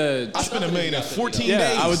 would get a. I spend $1 million in 14 Yeah,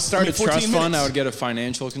 days. I would start a 14 trust fund. minutes. I would get a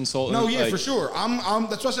financial consultant. No, yeah, like- for sure. I'm.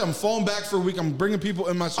 That's why I said I'm falling back for a week. I'm bringing people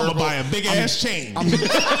in my I'm circle. gonna buy a big ass chain.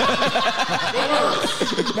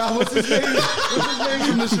 Now, what's his name? What's his name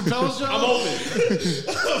from the Chappelle show? I'm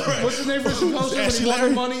open. What's his name from the Chappelle show? When Ashley he won the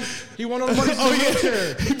Larry? money. He won all the money. Oh, yeah.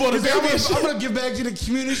 Wheelchair. He bought a He's like, baby and shit. I'm gonna give back to the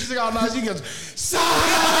community. She's like, oh, nice. He goes, psych.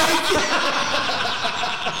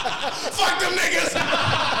 Fuck them niggas.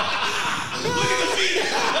 Look at the feet.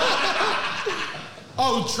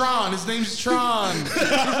 Oh, Tron. His name's Tron. He's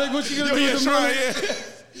like, what you gonna do with the money? Yeah.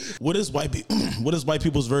 What is white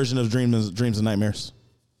people's version of dreams and nightmares?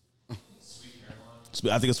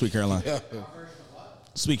 I think it's Sweet Caroline. Yeah.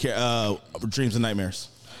 Dreams and nightmares.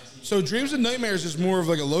 So Dreams and Nightmares is more of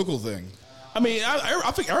like a local thing. I mean,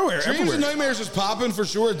 I think everywhere. Dreams and Nightmares is popping for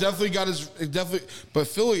sure. It definitely, but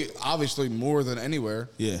Philly obviously more than anywhere.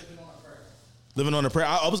 Yeah. Living on a prayer.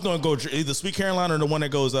 I was going to go either Sweet Caroline or the one that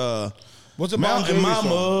goes, What's a Bon Mountain Jovi Mama.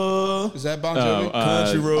 song? Is that Bon Jovi?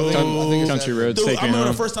 Country Road. I think it's Country that. Road. Dude, Take I Me remember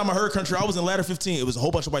Home. the first time I heard country, I was in ladder 15. It was a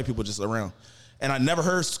whole bunch of white people just around. And I never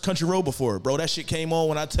heard Country Road before. Bro, that shit came on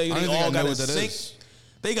when I tell you I they don't think all I know got in what that sync. is.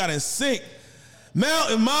 They got in sync.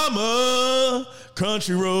 Mountain Mama,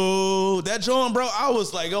 Country Road. That John, bro, I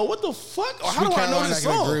was like, oh, what the fuck? Or how Sweet do I know Caroline, this I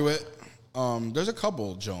can song? agree with. There's a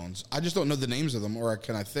couple Jones. I just don't know the names of them, or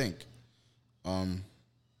can I think?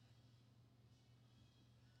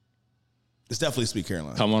 It's definitely Sweet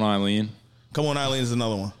Caroline. Come on, Eileen. Come on, Eileen is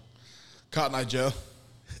another one. Cotton Eye Joe.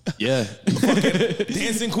 Yeah.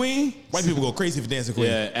 Dancing Queen? White people go crazy for Dancing Queen.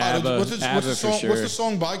 Yeah. ABBA. What's the ABBA song? for sure. What's the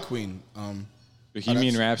song by Queen?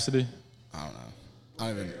 Bohemian Rhapsody. I don't know. I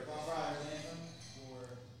don't even.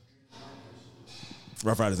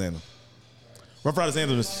 Rough Riders Anthem. Rough Riders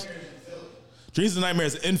Anthem is... Dreams and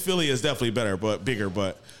Nightmares in Philly is definitely better, but bigger,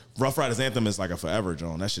 but Rough Riders Anthem is like a forever,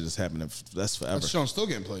 John. That shit is happening. That's forever. That song's still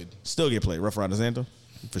getting played. Still get played. Rough Riders Anthem.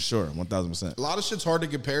 For sure, 1,000%. A lot of shit's hard to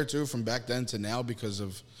compare to from back then to now because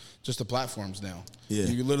of just the platforms now. Yeah.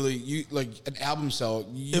 You literally, like an album sell,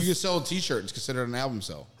 you can sell a t-shirt, it's considered an album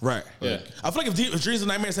sell. Right. Yeah. I feel like if Dreams and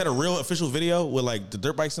Nightmares had a real official video with like the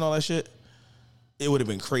dirt bikes and all that shit, it would have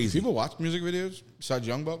been crazy. People watch music videos besides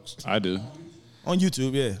Young Bucks? I do. On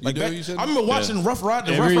YouTube, yeah. Like do, back, you said? I remember watching Rough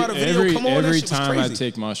Rider video come on. Every that shit was time I crazy.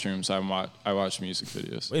 take mushrooms, I watch music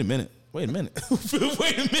videos. Wait a minute. Wait a minute.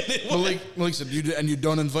 What? Malik said, you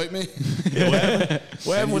don't invite me? Yeah, what happened?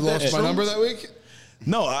 What happened You with lost that? my number that week?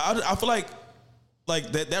 No, I feel like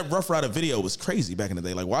that Rough Rider video was crazy back in the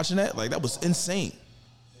day. Like watching that, like that was insane.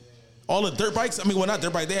 All the dirt bikes, I mean, well, not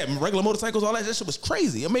dirt bike, they had regular motorcycles, all that shit was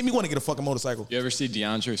crazy. It made me want to get a fucking motorcycle. You ever see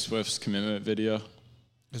DeAndre Swift's commitment video?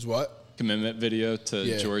 Is what? Commitment video to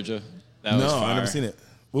Yeah. Georgia? That was fire. I never seen it.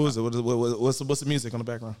 What was it? What's the music on the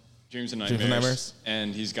background? Dreams and Dreams and Nightmares. Nightmares?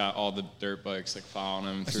 And he's got all the dirt bikes like following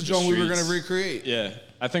him That's through the the John we were streets. going to recreate. Yeah,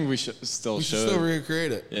 I think we should still We should still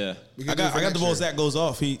recreate it. Yeah. We I can do it got for the next boy year. Zach goes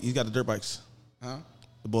off. He got the dirt bikes. Huh?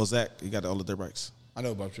 The boy Zach, he got all the dirt bikes. I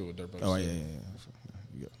know about you with dirt bikes. Oh, yeah.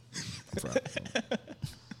 You go.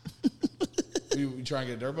 We try and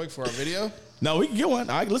get a dirt bike for our video? No, we can get one.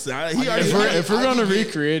 Listen, If we're gonna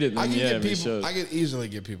recreate it, I then can yeah, get we people. should. I can easily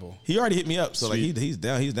get people. he already hit me up. So like Sweet. he's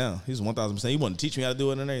down. He's down. He's 1,000%. He wanted to teach me how to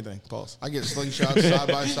do it and everything. Pause. I get slingshots, side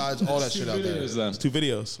by sides, all that shit out there. Videos then. There's 2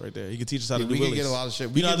 videos right there. He can teach us how to do We can wheelies. get a lot of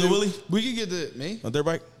shit. You know how to do willy? We can get the me. On dirt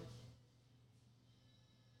bike?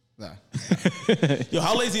 Nah. Yo,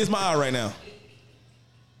 how lazy is my eye right now?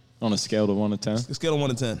 On a scale to 1 to 10. Scale of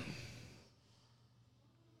 1 to 10.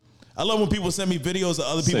 I love when people send me videos of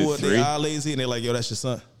other people with Say their 3. eye lazy and they're like, yo, that's your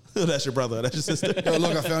son. That's your brother. That's your sister. Yo,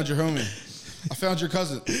 look, I found your homie. I found your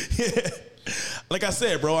cousin. Yeah. Like I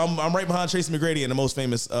said, bro, I'm right behind Tracy McGrady and the most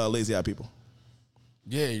famous lazy eye people.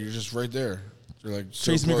 Yeah, you're just right there. You're like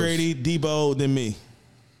so Tracy close. McGrady, Debo, then me.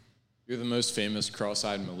 You're the most famous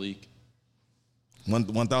cross-eyed Malik.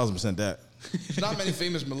 1,000% that. There's not many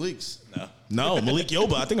famous Maliks. No, Malik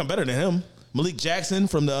Yoba. I think I'm better than him. Malik Jackson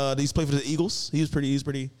from he's played for the Eagles. He's pretty.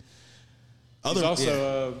 He's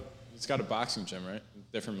also he's got a boxing gym, right?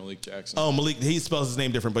 Different Malik Jackson. Oh, Malik. He spells his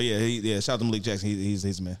name different, but yeah. Shout out to Malik Jackson.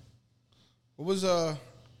 He's a man. What was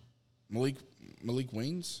Malik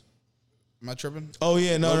Waynes? Am I tripping? Oh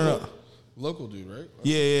yeah, no. Local dude, right?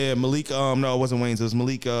 Yeah. Malik. No, it wasn't Wayne's. It was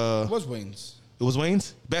Malik. It was Waynes. It was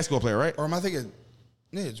Wayne's basketball player, right? Or am I thinking?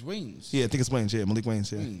 Yeah, it's Waynes. Yeah, I think it's Wayne's. Yeah, Malik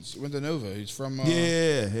Wayne's. Yeah. Waynes. He went to Nova. He's from.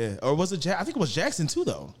 Yeah. Or was it? I think it was Jackson too,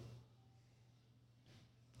 though.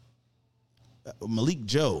 Malik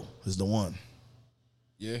Joe is the one.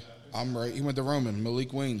 Yeah, I'm right. He went to Roman.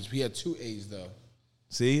 Malik Waynes. He had 2 A's though.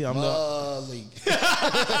 See, I'm the.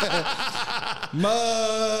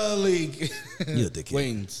 Malik. You a dickhead.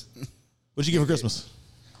 Waynes. What'd you get for Christmas?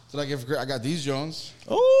 So I give. I got these Jones.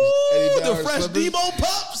 Oh, Eddie the Bauer fresh slippers. Debo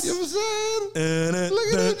pups. You know what I'm saying?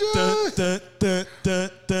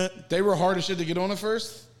 Look at They were hard as shit to get on at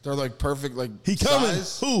first. They're like perfect, like He coming.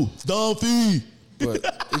 size. Who? Dunphy.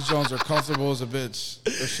 But these Jones are comfortable as a bitch.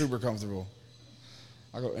 They're super comfortable.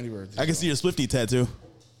 I go anywhere. with these I can see your Swiftie tattoo.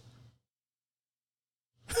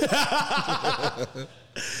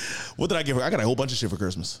 What did I give her? I got a whole bunch of shit for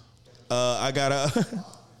Christmas. I got a.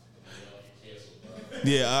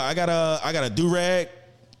 Yeah, I got a do-rag.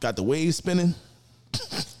 Got the wave spinning.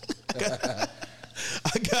 I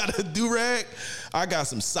got a do-rag. I got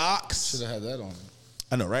some socks. Should have had that on.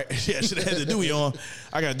 I know, right? Yeah, I should have had the Dewey on.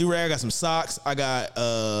 I got a do-rag. I got some socks. I got,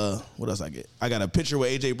 what else I get? I got a picture with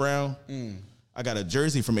A.J. Brown. I got a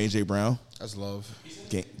jersey from A.J. Brown. That's love.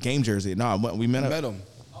 Game jersey. No, we met up. Met him.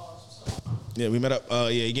 Yeah, we met up. Yeah,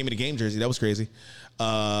 he gave me the game jersey. That was crazy.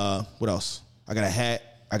 What else? I got a hat.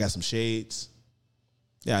 I got some shades.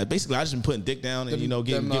 Yeah, basically, I just been putting dick down and,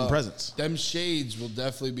 giving presents. Them shades will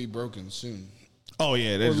definitely be broken soon. Oh,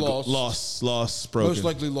 yeah. They're Or lost, broken. Most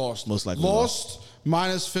likely lost. Most likely lost.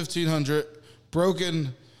 Minus 1,500.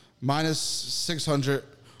 Broken. Minus 600.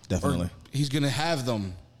 Definitely. Or he's going to have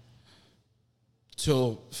them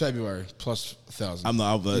till February plus 1,000.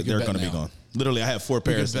 They're going to be gone. Literally, I have 4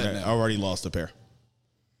 pairs and I already lost a pair.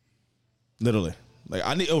 Literally. Like,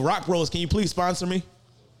 I need Rock Bros. Can you please sponsor me?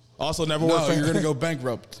 Also, never worked. No, you're gonna go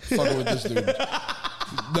bankrupt. Fucking with this dude.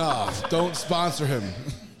 Nah, don't sponsor him.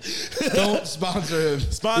 Don't sponsor him.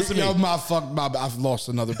 Sponsor me. Yo, I've lost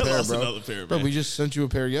another pair, bro. Bro, we just sent you a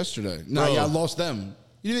pair yesterday. No, Bro. yeah, I lost them.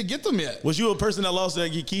 You didn't get them yet. Was you a person that lost your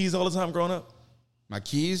keys all the time growing up? My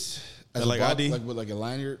keys, as Like a ID? like with like a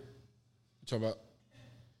lanyard. You talking about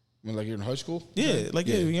when like you're in high school? Yeah,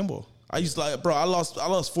 young boy. I used to I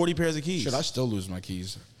lost 40 pairs of keys. Shit, I still lose my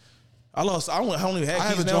keys. I don't even have I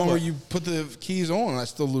have keys a now. joint where but- you put the keys on and I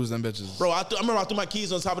still lose them bitches. Bro, I remember I threw my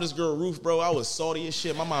keys on top of this girl's roof, bro. I was salty as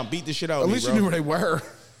shit. My mom beat the shit out of At me, least bro. you knew where they were.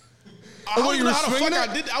 I don't you even were know how the swinging fuck it?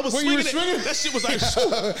 I did. I was When you swinging were it. swinging? That shit was like,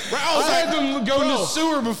 shoot. Right? I was I like, had them go in the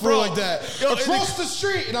sewer before bro, like that. yo, Across the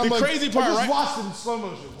street. And I'm the like, crazy part, I just right? watched it in slow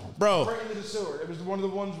motion. Bro. Right into the sewer. It was one of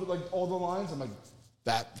the ones with like all the lines. I'm like,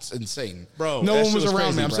 that's insane. Bro, no that one shit was around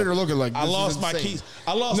crazy, me. I'm bro. sitting there looking like, I this is lost my insane. keys.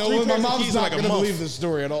 I lost no three one, my pairs of mom's keys in not like a gonna month. believe this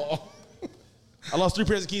story at all. I lost 3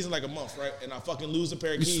 pairs of keys in like a month, right? And I fucking lose a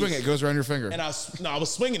pair of You keys. swing it, it goes around your finger. And I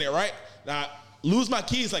was swinging it, right? Now, lose my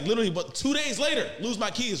keys, like literally, but 2 days later, lose my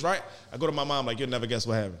keys, right? I go to my mom, like, you'll never guess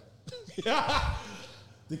what happened.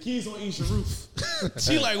 The keys on Isha's roof.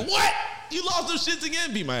 She like, what? You lost those shits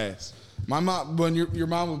again? Beat my ass. My mom, when your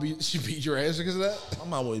mom would beat, she beat your ass because of that? My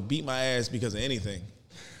mom would beat my ass because of anything.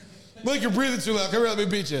 Look, you're breathing too loud. Come here, let me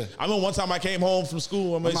beat you. I remember one time I came home from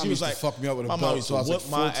school, and My mom she was used like, to fuck me up with a my belt, mom used so I to was like whip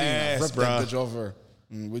my 14. I ass, ripped bro. that bitch off her.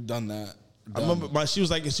 We've done that. I remember she was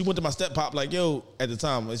like, she went to my step pop like, yo, at the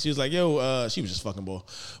time, and she was like, yo, she was just fucking bull.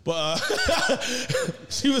 But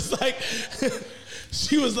she was like,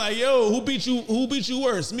 yo, who beat you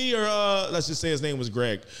worse? Me or let's just say his name was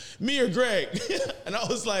Greg. Me or Greg? And I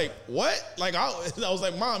was like, what? Like I was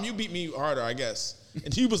like, Mom, you beat me harder, I guess.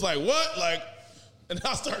 And she was like, what? Like, and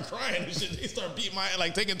I start crying and shit. They start beating my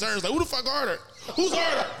like taking turns, like, who the fuck harder? Who's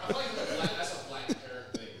harder? I feel like that's a black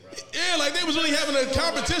parent thing, bro. Yeah, like they was really having a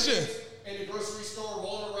competition. In the grocery store,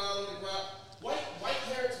 rolling around on the ground. White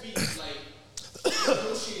parents be like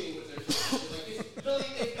negotiating with their kids. Like,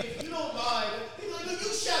 if you don't mind, they be like, no, you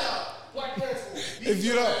shut up. Black parents will beat If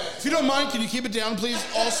you don't mind, can you keep it down, please,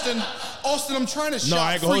 Austin? Austin, I'm trying to I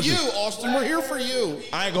shop ain't for gonna hold you, you. Austin. We're here for you.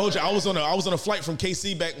 I ain't gonna hold you. I was on a flight from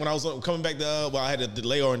KC back when I was coming back to I had a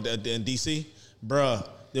layover in DC. Bruh,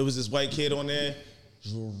 there was this white kid on there.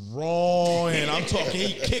 Drawing. I'm talking,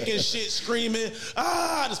 he kicking shit, screaming.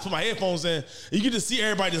 I just put my headphones in. You can just see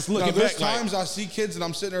everybody just looking Now, there's back times like, I see kids and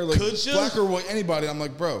I'm sitting there like, Could you? black or white, anybody. I'm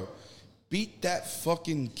like, bro, beat that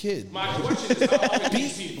fucking kid. My question is, how often do you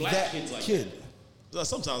Beat see black that kids like kid.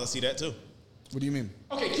 sometimes I see that too. What do you mean?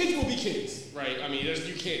 that? Okay, kids will be kids, right? I mean, you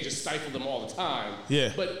can't just stifle them all the time.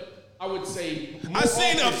 Yeah. But I would say I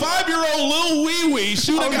seen a often- 5-year-old little wee wee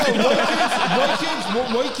shoot a guy.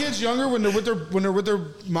 White kids younger when they're with their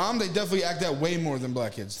mom, they definitely act that way more than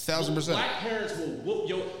black kids. 1,000%. Black parents will whoop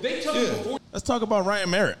yo. They tell you Yeah. before. Let's talk about Ryan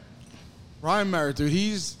Merritt. Ryan Merritt, dude,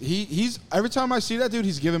 he's every time I see that dude,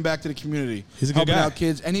 he's giving back to the community. He's a good helping guy. out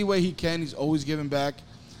kids any way he can. He's always giving back.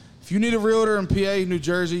 If you need a realtor in PA, New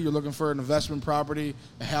Jersey, you're looking for an investment property,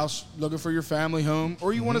 a house, looking for your family home,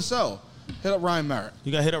 or you want to sell, hit up Ryan Merritt.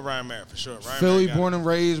 You got hit up Ryan Merritt for sure. Ryan Philly, Merritt born and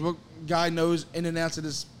raised. What guy knows in and outs of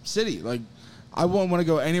this city? Like, I wouldn't want to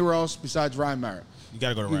go anywhere else besides Ryan Merritt. You got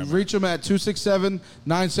to go to You Ryan can Merritt. reach him at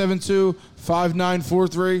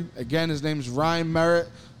 267-972-5943. Again, his name is Ryan Merritt,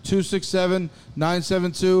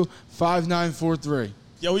 267-972-5943.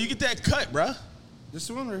 Yo, you get that cut, bruh. This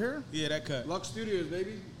one right here? Yeah, that cut. Lux Studios,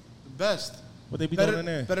 baby. The best. What they be Better, doing in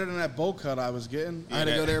there? better than that bowl cut I was getting. I had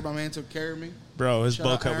to that- go there. My man took care of me. Bro, his Shout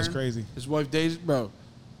bowl out cut was Aaron. crazy. His wife Daisy, bro.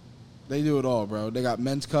 They do it all, bro. They got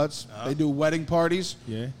men's cuts. They do wedding parties.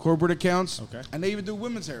 Yeah. Corporate accounts. Okay. And they even do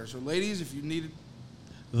women's hair. So, ladies, if you needed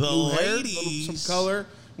The new hair, ladies. some color,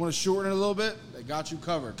 want to shorten it a little bit, they got you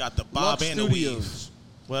covered. Got the bob Lux and the Studios. weave.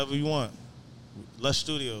 Whatever you want. Lush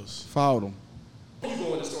Studios. Follow them. You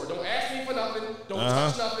go in the store. Don't ask me for nothing. Don't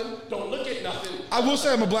touch nothing. Don't look at nothing. I will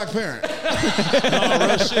say I'm a black parent. No,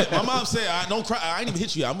 real shit. My mom said, I don't cry. I ain't even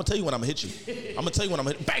hit you. I'm going to tell you when I'm going to hit you. I'm going to tell you when I'm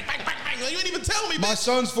going to hit you. Bang, bang, bang, bang. You ain't even tell me, My bitch.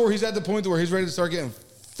 son's 4. He's at the point where he's ready to start getting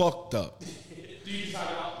fucked up.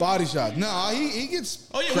 Body shot. No, he gets.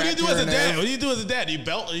 Oh, yeah. What do you do cracked as a here and there. dad? What do you do as a dad? Do you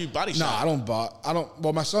belt or you body No, shot? I don't bot. I don't.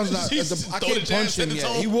 Well, my son's not. He's I throw can't the jab, punch him send it yet.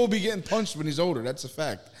 to him. He will be getting punched when he's older. That's a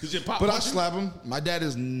fact. Did you pop But I punch him? slap him. My dad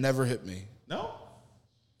has never hit me. No?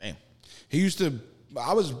 Damn. He used to.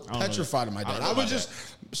 I was petrified of my dad. I was just.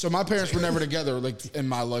 So my parents were never together, like in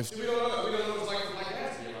my life. We don't know what it's like for black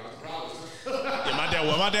cats to be around. That's the problem.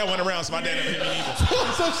 Yeah, my dad went around, so my dad never hit me either.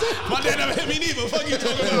 My dad never hit me neither. Fuck you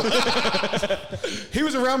talking about? He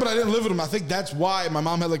was around, but I didn't live with him. I think that's why my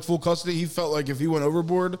mom had like full custody. He felt like if he went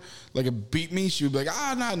overboard, like it beat me, she would be like,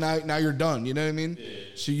 now you're done. You know what I mean? Yeah.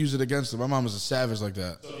 She used it against him. My mom was a savage like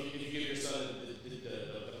that. So if you give your son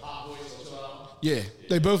the pop voice, he'll chill out. Yeah,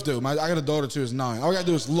 they both do. I got a daughter too, who's 9. All I gotta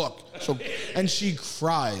do is look. So, and she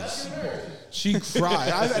cries. She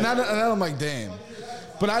cried. And I'm like, damn.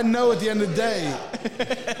 But I know at the end of the day,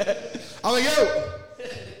 I'm like, yo,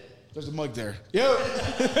 there's a mic there. Yo.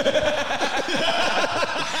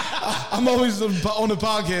 I'm always on the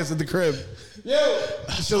podcast at the crib. Yo.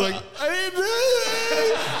 So like, I didn't do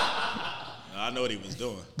it. I know what he was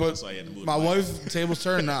doing. But That's why he had to move. my the mic. wife, tables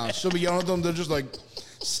turn now. She'll be yelling at them. They're just like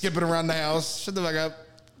skipping around the house. Shut the fuck up.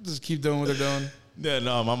 Just keep doing what they're doing. Yeah,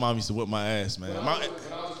 no, my mom used to whip my ass, man. When I was a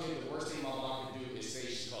kid, the worst thing my mom could do is say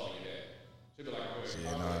she's calling your dad. She'd be like,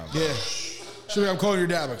 Yeah. She'll be like, I'm calling your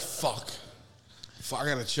dad. I'm like, fuck, I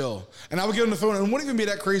gotta chill. And I would get on the phone, and it wouldn't even be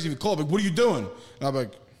that crazy if you call. Like, what are you doing? And I'd be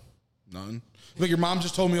like, nothing. Like, your mom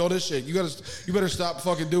just told me all this shit. You better stop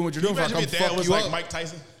fucking doing what you're doing. Imagine if your dad was like Mike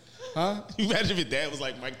Tyson. Huh? You imagine if your dad was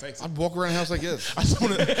like Mike Tyson. I'd walk around the house like this. I just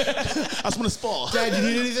want to spar. Dad, you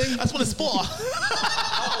need anything? I just want to spar.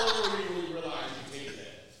 how old were you when you realized you hated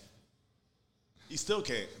that? He still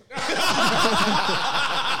can't.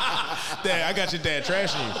 Dad, I got your dad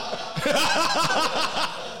trashing you.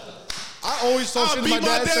 I always talk shit to my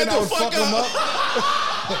dad saying I would fuck him up.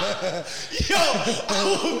 Yo, I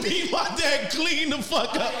would beat my dad clean the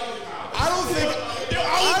fuck up. I don't think. Yo,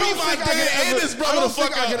 I would beat my dad and his brother the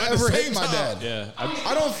fuck up I could at the ever same hit my time. dad. Yeah.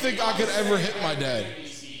 I don't think I could ever hit my dad.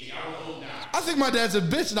 I think my dad's a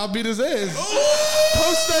bitch and I'll beat his ass.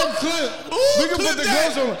 Post that clip. We can put the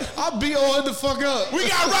gloves on. I'll beat all in the fuck up. We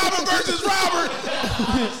got Robert versus Robert.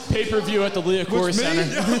 Pay-per-view at the Leah Center.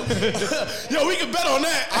 Yo, we can bet on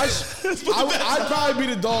that. I'd probably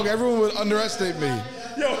be the dog. Everyone would underestimate me.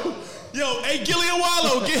 Yo, hey, Gillian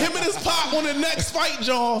Wallow, get him and his pop on the next fight,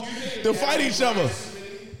 John. They'll fight each other.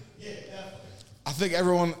 I think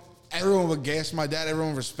everyone would gas my dad.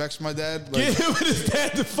 Everyone respects my dad. Like, Get him and his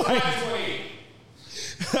dad to fight.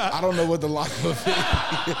 I don't know what the line would be.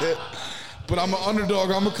 But I'm an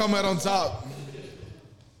underdog. I'm going to come out on top.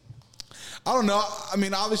 I don't know. I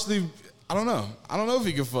mean, obviously, I don't know. I don't know if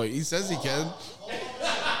he can fight. He says he can.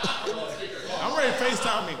 I'm ready to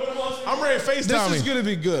FaceTime me. I'm ready to FaceTime This me. is going to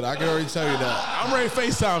be good. I can already tell you that. I'm ready to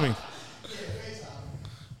FaceTime me.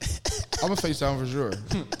 I'm a FaceTime for sure.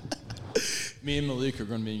 Me and Malik are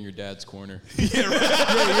going to be in your dad's corner. Yeah,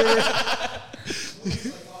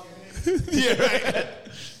 right.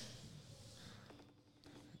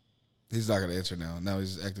 He's not going to answer now. Now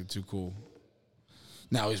he's acting too cool.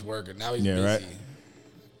 Now he's working. Now he's Yeah, busy. right.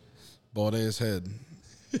 Bald ass head.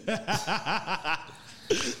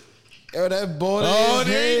 Yo, that bald ass Oh,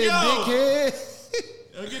 there you head, go. dickhead.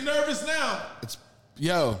 Don't get nervous now.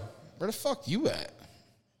 Yo, where the fuck you at?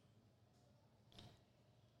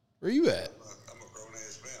 Where you at? I'm a grown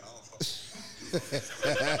ass man. I don't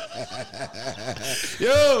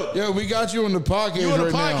fuck. Yo, we got you on the podcast You on the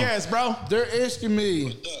right podcast, bro. They're asking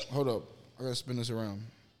me. Hold up. I gotta spin this around.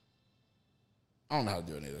 I don't know how to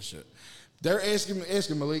do any of that shit. They're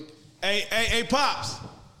asking Malik. Hey, Pops.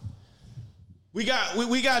 We got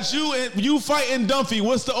you and you fighting Dunphy.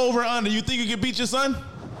 What's the over under? You think you can beat your son?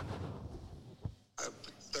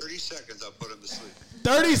 30 seconds, I'll put him to sleep.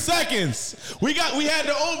 30 seconds. We trying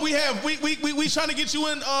to get you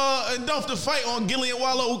and Dunph to fight on Gillian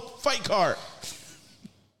Wallow fight card.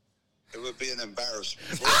 It would be an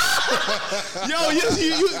embarrassment. Yo,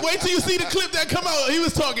 you wait till you see the clip that come out. He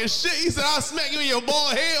was talking shit. He said, I'll smack you in your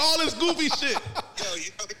bald head, all this goofy shit. Yo,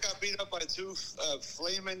 you know he got beat up by two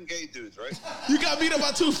flaming gay dudes, right? You got beat up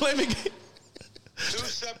by two flaming gay. Two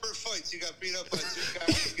separate fights. You got beat up by two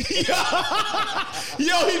guys.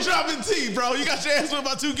 Yo, he dropping T, bro. You got your ass whipped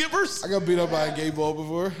by two gippers? I got beat up by a gay ball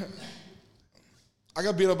before. I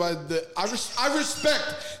got beat up by the. I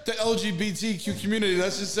respect the LGBTQ community.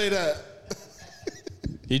 Let's just say that.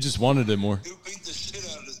 He just wanted it more. You beat the shit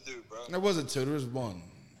out of this dude, bro. There wasn't two. There was one.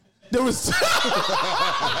 There was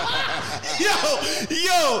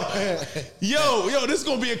yo, this is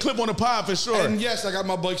gonna be a clip on the pod for sure. And yes, I got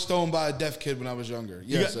my bike stolen by a deaf kid when I was younger.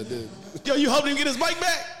 Yes, I did. Yo, you helped him get his bike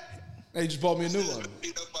back? They just bought me a new one.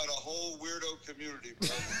 Beat up by the whole weirdo community, bro.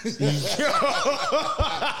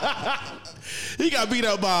 He got beat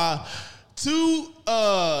up by two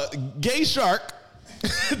gay shark,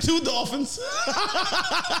 two dolphins.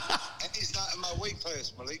 And he's not in my weight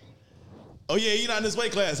class, Malik. Oh yeah, you're not in this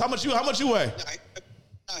weight class. How much you weigh?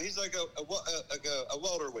 Nah, he's like a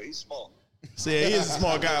welterweight. He's small. See, he is a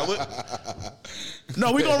small guy.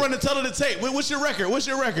 No, we gonna run the tell of the tape. What's your record? I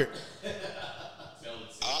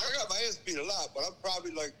got my ass beat a lot, but I'm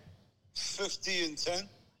probably like 50-10.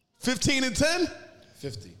 15-10?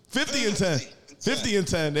 50. 50-10.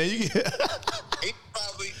 50-10. There you get. He's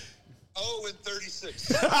probably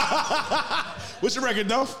 0-36. What's your record,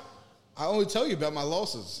 Duff? I only tell you about my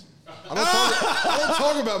losses. I don't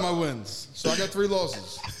talk about my wins. So I got 3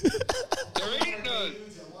 losses. There ain't none.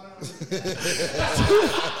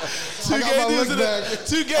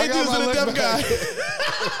 Two gay dudes and a deaf guy.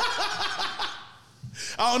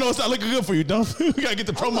 I don't know. It's not looking good for you, Duff. We gotta get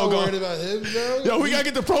the promo I'm not going. worried about him, bro. Yo, we gotta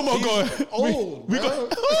get the promo going. Old, we bro. Oh,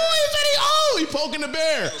 he's old. He poking the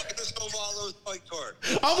bear. Get this Ovalo his fight card.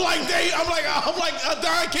 I'm like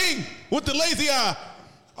Don King with the lazy eye.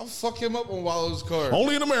 I'll fuck him up on Wallow's card.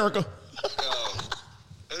 Only in America.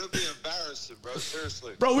 It'll be embarrassing, bro.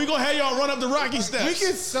 Seriously. Bro, we gonna have y'all run up the Rocky steps. We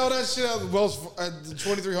can sell that shit out at the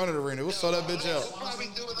 2300 arena. We'll sell that bitch out. He'll probably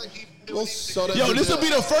do it like he do We'll it. sell that Yo, bitch this will out. be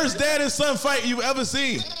the first dad and son fight you've ever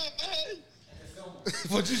seen.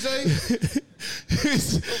 What'd you say?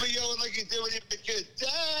 He'll be yelling like he did when he was a kid. Dad!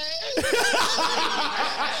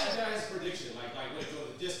 That's his prediction. Like when he go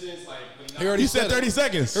the distance, like when he He already You said 30 it.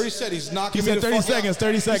 seconds. He already said he's knocking He me said the 30 fuck seconds, out.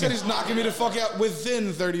 30 He said seconds. he's knocking me the fuck out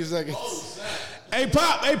within 30 seconds. Hey,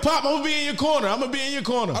 Pop, I'm gonna be in your corner. I'm gonna be in your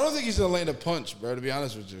corner. I don't think he's gonna land a punch, bro, to be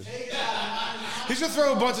honest with you. He's gonna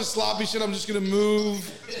throw a bunch of sloppy shit. I'm just gonna move.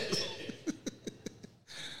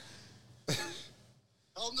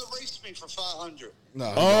 Tell him to race me for 500.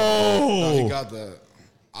 No. Oh. He got that.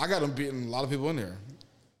 I got him beating a lot of people in here.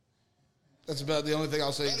 That's about the only thing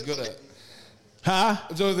I'll say he's good at. Huh?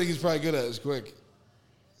 That's the only thing he's probably good at is quick.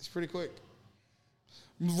 He's pretty quick.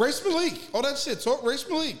 Race Malik. All that shit. Talk race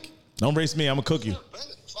Malik. Don't race me. I'm gonna cook you.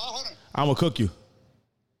 500. I'm gonna cook you.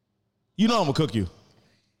 You know I'm gonna cook you.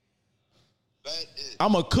 Bet is.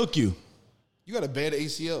 I'm gonna cook you. You got a bad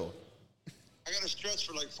ACL. I got to stretch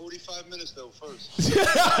for like 45 minutes, though, first.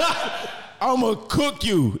 I'm gonna cook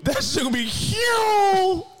you. That shit gonna be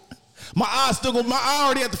huge. My eye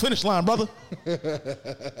already at the finish line, brother. Yeah,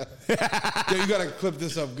 you gotta clip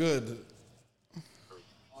this up good.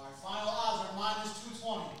 All right, final odds are minus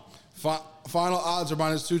 220. Final odds are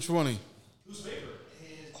minus 220. Who's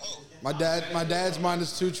favorite? My dad's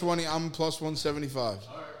minus 220. I'm plus 175.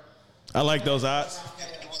 I like those odds.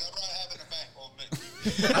 Whatever I have in the bank on me.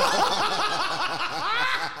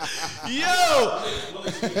 Yo!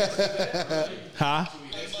 Huh?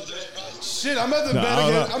 Shit, I'm at the bet I don't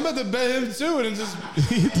again. know. I'm at the bet him too, and just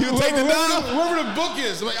You take the dime? whoever the book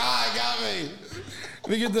is. I'm like, it got me. Let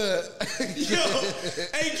me get the.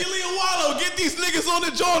 Yo, hey, Gillian Wallow, get these niggas on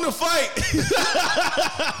the jaw to fight.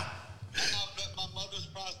 I'll bet my mother's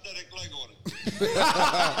prosthetic leg on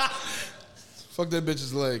it. Fuck that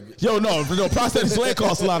bitch's leg. Yo, no, prosthetic leg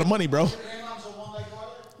costs a lot of money, bro.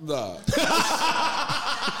 Nah.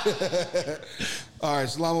 All right,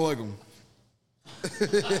 salam alaikum.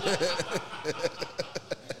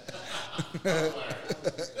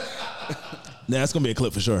 Nah, that's gonna be a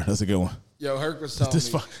clip for sure. That's a good one. Yo, Herc was telling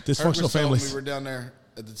Dysfu- me. dysfunctional Herc was telling families. me we're down there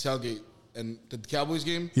at the tailgate and the Cowboys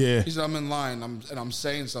game. Yeah. He said I'm in line. I'm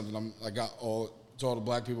saying something. I got all the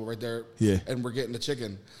black people right there. Yeah. And we're getting the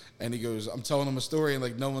chicken. And he goes, I'm telling him a story, and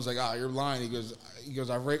like no one's like, you're lying. He goes,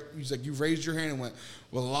 he's like, you raised your hand and went,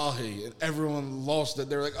 wallahi, and everyone lost it.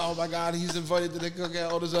 They're like, oh my God, he's invited to the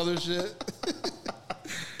cookout, all this other shit.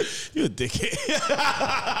 You a dickhead.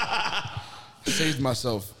 Saved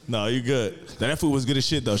myself. No, you good. That food was good as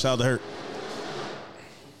shit though. Shout out to Hurt.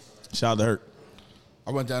 Shout out to Hurt.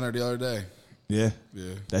 I went down there the other day. Yeah.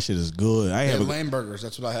 Yeah. That shit is good. I Yeah, have lamb burgers.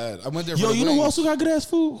 That's what I had. I went there for Yo, the you know who wings. also got good ass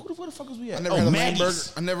food? Where the fuck was we at? I never had a lamb burger.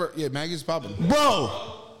 Maggie's. Maggie's popping. Bro.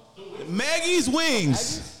 Maggie's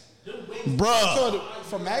wings. Bro.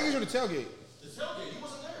 From Maggie's or the tailgate? The tailgate. He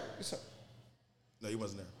wasn't there. No, he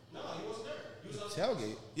wasn't there. No, he wasn't there. He was on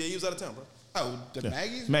Tailgate? Yeah, he was out of town, bro. Oh, the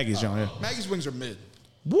Maggie's? Maggie's, John, yeah. Maggie's wings are mid.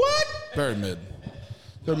 What? Very mid.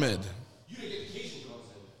 They're mid. You didn't get the Cajun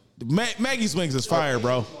Jones in. Maggie's wings is fire,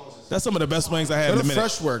 bro. That's some of the best wings I had Go in to a minute.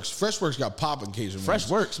 Freshworks. Freshworks got popping Cajun Fresh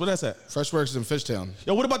wings. Works. What that's at? Freshworks is in Fishtown.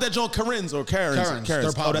 Yo, what about that joint Karen's or Karen's? Karen's.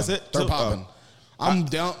 They're popping. Oh, that's it? They're So- popping. oh. I'm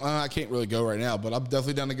down. I can't really go right now, but I'm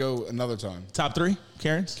definitely down to go another time. Top 3?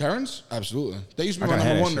 Karen's? Karen's? Absolutely. They used to be I my gotta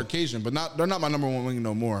have number that one. They're shit. Cajun, but they're not my number one wing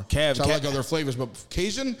no more. Cav- So I like Cav- other flavors, but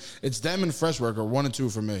Cajun, it's them and Freshwork are 1 and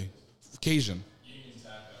 2 for me. Cajun.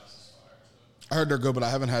 I heard they're good, but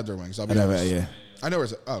I haven't had their wings. I'll be never honest. had, yeah. I know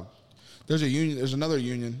where's there's a union. There's another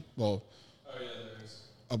union. Well,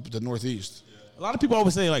 up the northeast. A lot of people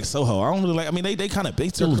always say like Soho. I don't really like. I mean, they kind of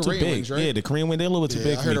big too, too Korean big. wings, right? Yeah, the Korean wing they're a little bit too Yeah,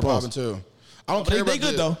 big. I for heard me, they're pause. popping too. I don't But care they about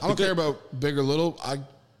good, though. I don't They care good. about big or little. I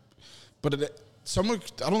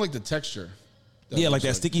don't like the texture. Yeah, like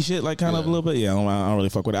that sticky shit, like kind of a little bit. Yeah, I don't really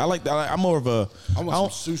fuck with it. I'm more of a. I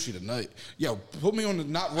want some sushi tonight. Yo, put me on the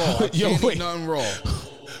not raw. I Yo, can't wait. eat nothing raw.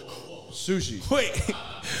 Sushi. Wait.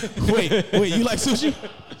 You like sushi?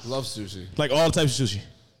 Love sushi. Like all types of sushi,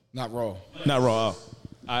 Not raw. not raw. Oh.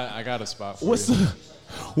 I got a spot for What's you.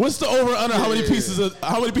 the over under? How many pieces of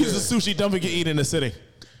sushi Dunphy can eat in a sitting?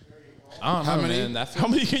 I don't know, How many? man. That How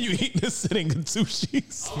many can you eat in a sitting in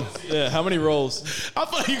sushis? yeah, how many rolls? I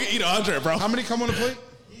feel like you can eat 100, bro. How many come on the plate?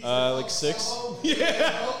 Like 6.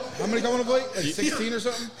 How many come on the plate? Like 16 or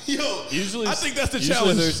something? Yo, Usually, I think that's the usually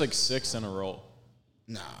challenge. there's like 6 in a roll.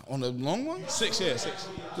 Nah, on the long one? 6, yeah, 6.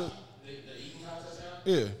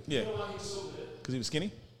 Yeah. Yeah. Because he was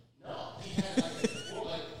skinny?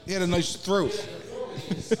 He had a nice throat. Like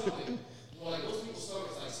most people's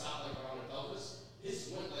stomachs like stop like around their pelvis. His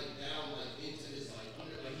went like down like into his like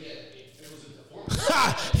under like he had it was a deformity. Ha!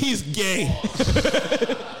 He's gay.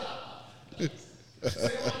 The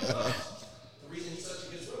reason he's such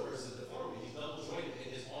a good swimmer is the deformity. He's double jointed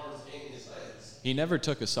in his arms and his legs. He never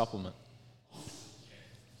took a supplement.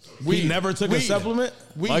 He never took a supplement?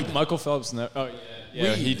 Michael Phelps never. Oh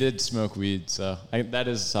yeah, he did smoke weed. So that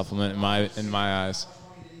is a supplement in my eyes.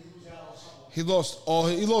 He lost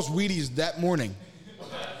Wheaties that morning.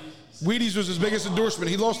 Wheaties was his biggest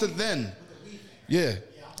endorsement. He lost it then. Yeah.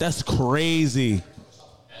 That's crazy. That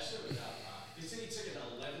shit was he said he took in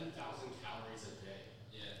 11,000 calories a day.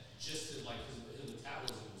 Yeah. Just to like his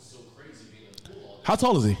metabolism was so crazy being in the pool all day. How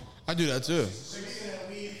tall is he? I do that too.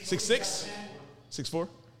 6'6"? 6'4"?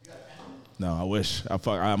 No, I wish.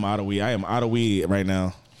 I'm out of weed. I am out of weed right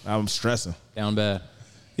now. I'm stressing. Down bad.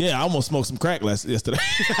 Yeah, I almost smoked some crack yesterday.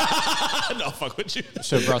 No, fuck with you.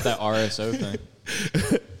 Should have brought that RSO thing.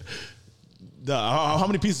 How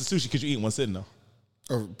many pieces of sushi could you eat in one sitting though?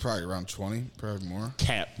 Or probably around 20, probably more.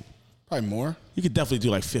 Cap. Probably more. You could definitely do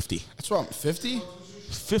like 50. That's what I'm 50?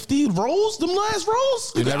 50 rolls? Them last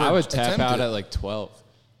rolls? You I would tap attempted. out at like 12.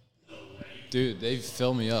 Dude, they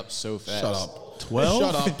fill me up so fast. Shut up. 12?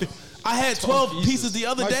 Shut up. I had 12 pieces the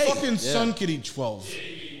other My day. fucking son could eat 12.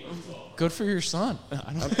 Good for your son.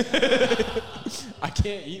 I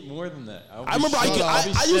can't eat more than that. I remember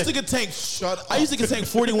I used to get tank. I used to get tank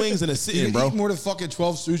 40 wings in a You sitting, can bro. eat more than fucking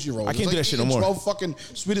 12 sushi rolls. I can't It's do that shit no more. 12 fucking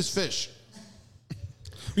sweetest fish.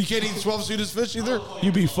 You can't eat 12 sweetest fish either?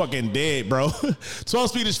 You be fucking dead, bro.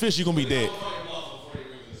 12 Swedish fish, you gonna be dead.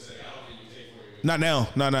 Not now.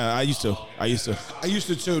 No. I used to. I used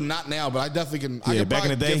to too, not now, but I definitely can. I Yeah, can back in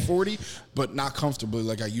the probably day. get 40, but not comfortably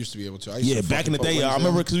like I used to be able to. I used Yeah, to back in the fucking day, put I wings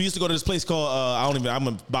remember in. because we used to go to this place called I'm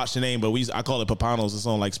gonna botch the name, but I call it Papanos. It's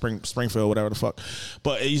on like Springfield, whatever the fuck.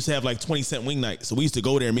 But it used to have like 20-cent wing night, so we used to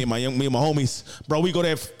go there. Me and my homies, bro. We go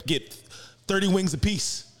there get 30 wings a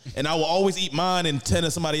piece, and I will always eat mine and 10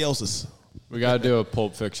 of somebody else's. We got to do a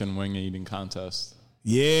Pulp Fiction wing eating contest.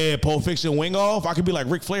 Yeah, Pulp Fiction wing off. I could be like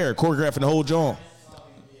Ric Flair, choreographing the whole joint.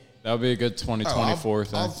 That would be a good 2024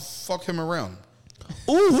 thing. I'll fuck him around.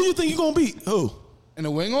 Ooh, who you think you gonna beat? Who? In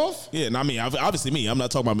a wing off? Yeah, I mean, obviously me. I'm not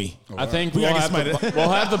talking about me. I think We we'll gotta have, get we'll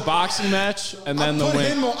have the boxing match and then the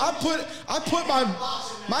wing. I put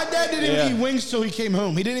my dad didn't even eat wings till he came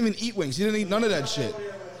home. He didn't even eat wings. He didn't eat none of that shit.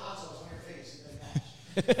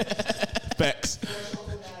 Facts.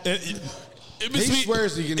 He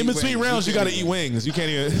swears he can in eat between wings. rounds, He you can't gotta eat eat wings. You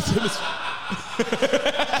can't even.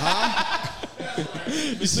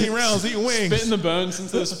 Between rounds, eat wings. Spitting the bones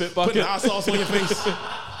into the spit bucket. Putting hot sauce on your face.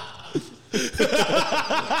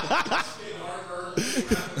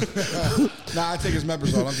 Nah, I take his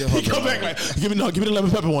members on. I'm getting He come back like, give me the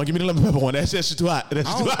lemon pepper one. Give me the lemon pepper one. That shit's too hot.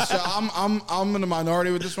 That's too hot. So I'm in the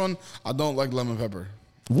minority with this one. I don't like lemon pepper.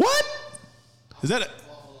 What? Is that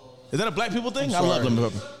a black people thing? I love lemon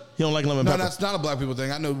pepper. You don't like lemon No, pepper? that's not a black people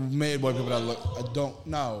thing. I know made white people that look. I don't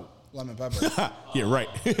know lemon pepper. Yeah, right.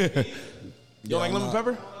 You don't like lemon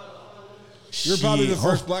pepper? You're probably the Shit.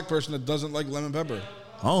 first black person that doesn't like lemon pepper.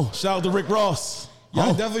 Oh, shout out to Rick Ross. Yeah, I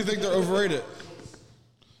Oh. definitely think they're overrated.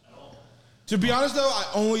 To be honest, though, I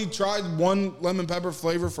only tried one lemon pepper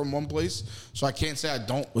flavor from one place, so I can't say I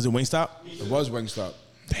don't. Was it Wingstop? It was Wingstop.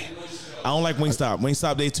 I don't like Wingstop.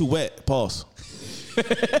 Wingstop, they too wet. Pause.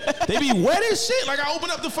 They be wet as shit. Like I open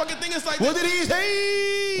up the fucking thing, it's like, What did he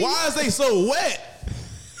say? why is they so wet?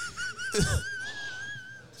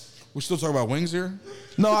 We're still talking about wings here?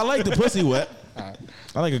 No, I like the pussy wet.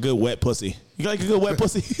 I like a good wet pussy. You like a good wet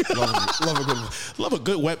pussy? Love a good one. Love a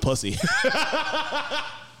good wet pussy.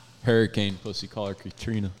 Hurricane pussy, call her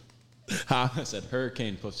Katrina. Huh? I said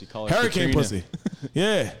hurricane pussy, call her Hurricane Katrina. pussy.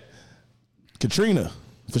 Yeah. Katrina,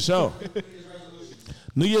 for sure.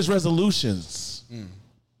 New Year's resolutions.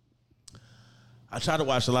 I tried to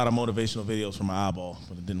watch a lot of motivational videos from my eyeball,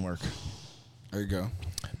 but it didn't work. There you go.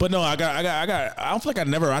 But no, I don't feel like I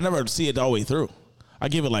never see it all the way through. I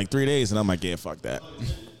give it like 3 days and I'm like, yeah, fuck that.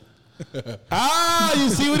 You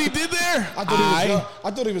see what he did there? I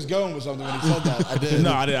thought he was going with something when he said that. I did.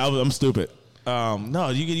 No, I did. I'm stupid. No,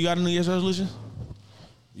 you got a New Year's resolution?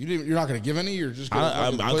 You're not going to give any? You're just going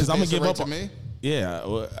to Because I'm gonna give up to on me? Yeah,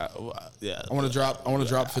 yeah. I want to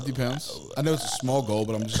drop 50 pounds. I know it's a small goal,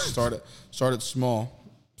 but I'm just start it small.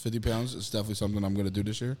 50 pounds is definitely something I'm going to do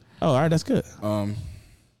this year. Oh, all right, that's good. I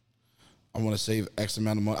want to save X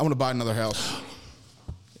amount of money. I want to buy another house.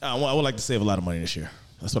 I would like to save a lot of money this year.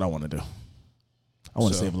 That's what I want to do. I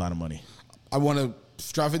want to So- save a lot of money. I want to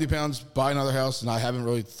drop 50 pounds, buy another house, and I haven't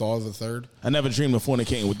really thought of a third. I never dreamed of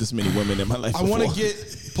fornicating with this many women in my life. I want to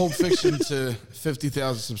get Pulp Fiction to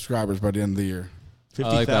 50,000 subscribers by the end of the year.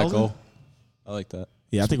 50,000? I like that goal. I like that.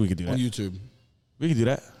 Yeah, I think we could do that. On YouTube. We could do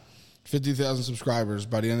that. 50,000 subscribers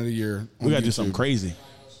by the end of the year. We got to do something crazy.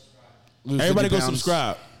 Everybody go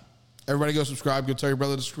subscribe. Everybody go subscribe. Go tell your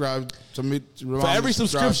brother to subscribe. To me, For every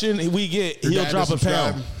subscription we get, he'll drop a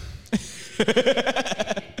pound.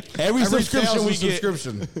 Every subscription we get.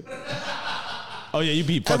 Oh yeah, you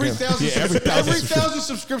beat fucking every 1,000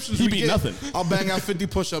 subscriptions he we beat get, nothing. I'll bang out 50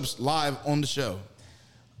 push-ups live on the show.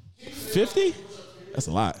 50? That's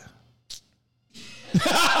a lot.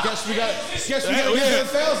 Guess we got to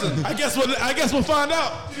get 1,000. I guess we'll find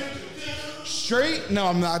out. Straight? No,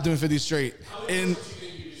 I'm not doing 50 straight. In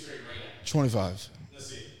 25.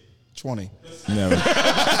 20. Never.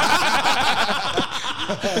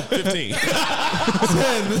 15. 10.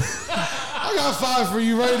 I got 5 for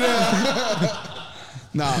you right now.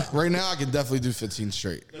 Nah, right now I can definitely do 15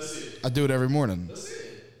 straight. I do it every morning.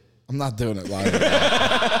 I'm not doing it live.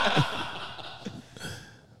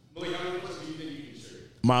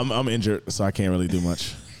 I'm injured, so I can't really do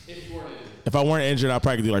much. If I weren't injured, I'd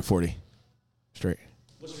probably do like 40 straight.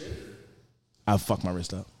 What's your injury? I fucked my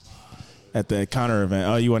wrist up at the Conor event.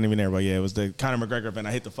 Oh, you weren't even there, but yeah, it was the Conor McGregor event.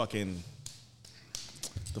 I hit the fucking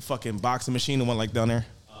boxing machine, the one like down there.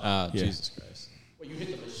 Yeah. Jesus Christ. Well, you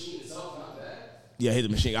hit the machine itself, not that. Yeah, I hit the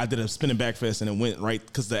machine. I did a spinning back fist and it went right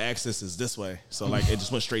because the axis is this way. So like it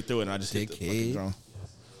just went straight through it and I just hit the fucking drum.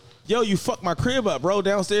 Yo, you fucked my crib up, bro.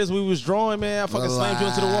 Downstairs we was drawing, man. I fucking slammed you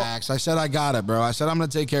into the wall. I said I got it, bro. I said I'm going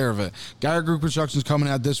to take care of it. Garrett Group Construction's coming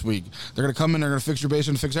out this week. They're going to come in. They're going to fix your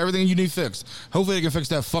basement, fix everything you need fixed. Hopefully they can fix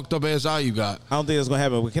that fucked up ASI you got. I don't think that's going to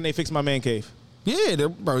happen. Can they fix my man cave? Yeah,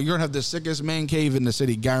 bro. You're going to have the sickest man cave in the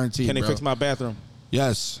city, guaranteed, Can they bro. fix my bathroom?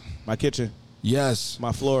 Yes. My kitchen? Yes.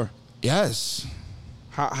 My floor? Yes.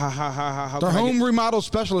 How They're home remodel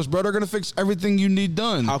specialists, bro. They're going to fix everything you need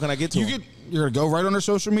done. How can I get to them? You're going to go right on their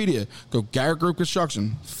social media. Go Garrett Group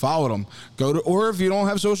Construction. Follow them. Or if you don't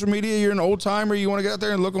have social media, you're an old timer, you want to get out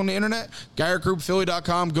there and look on the internet,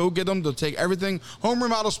 GarrettGroupPhilly.com. Go get them. They'll take everything. Home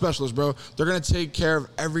remodel specialists, bro. They're going to take care of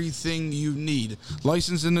everything you need.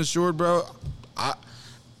 Licensed and insured, bro. I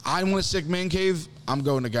want a sick man cave. I'm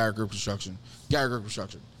going to Garrett Group Construction. Garrett Group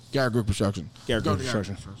Construction. Garrett Group Construction. Garrett Group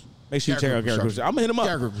Construction. Make sure you check out Garrett Group Construction. I'm going to hit them up.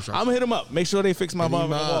 Garrett Group Construction. I'm going to hit them up. Make sure they fix my wall. I'm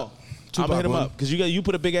going to hit them up because you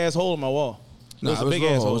put a big ass hole in my wall. No, it was a big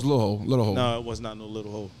ass hole. It was a little hole. No, it was not no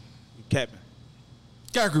little hole. You capping.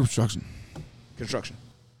 Garrett Group Construction.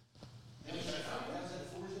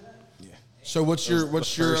 Yeah. So what's your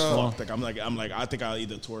I think I'll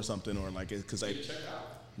either tour something or like it because I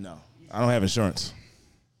don't have insurance.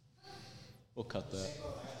 We'll cut that.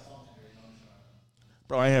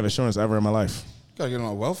 Bro, I ain't have insurance ever in my life. Gotta get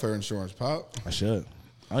on welfare insurance, Pop. I should.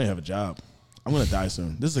 I don't even have a job. I'm gonna die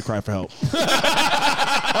soon. This is a cry for help.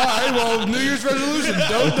 All right, well, New Year's resolution: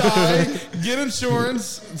 don't die, get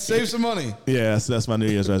insurance, save some money. Yeah, that's my New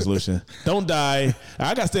Year's resolution. Don't die.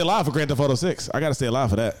 I gotta stay alive for Grand Theft Auto 6. I gotta stay alive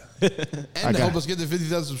for that. And to help us get to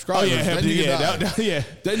 50,000 subscribers. Oh, yeah, then you can die.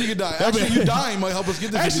 Then you can die. Actually, you dying might help us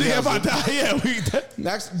get to 50,000. Actually, if I die,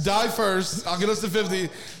 Next, die first. I'll get us to 50.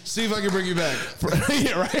 See if I can bring you back.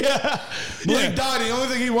 Yeah, right. Malik died. The only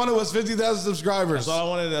thing he wanted was 50,000 subscribers.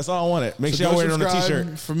 That's all I wanted. Make sure I wear it on a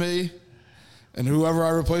t-shirt. For me and whoever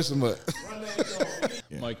I replace him with.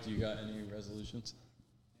 Mike, do you got any resolutions?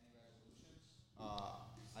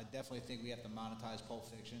 I definitely think we have to monetize Pulp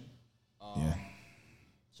Fiction. Yeah.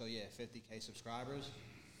 So, 50K subscribers.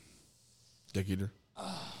 Dick eater.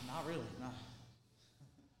 Not really, no.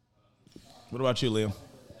 What about you, Leo?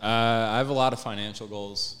 I have a lot of financial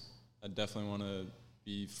goals. I definitely want to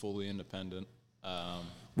be fully independent.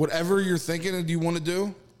 Whatever you're thinking and you want to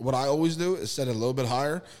do, what I always do is set it a little bit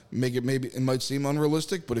higher. Make it it might seem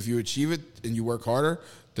unrealistic, but if you achieve it and you work harder,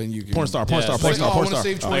 then you can. Porn star. I want to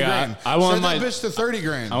save 20 grand. I want Set that bitch to 30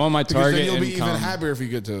 grand. I want my target then you'll be income. even happier if you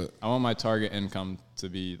get to it. I want my target income to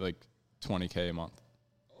be like $20K a month.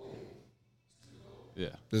 Yeah.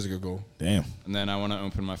 This is a good goal. Damn. And then I want to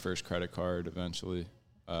open my first credit card eventually.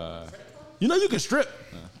 You know you can strip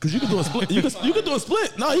because you can do a split. You can do a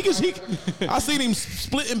split. No, he can. I seen him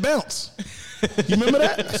split and bounce. You remember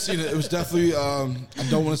that? I seen it. It was definitely. I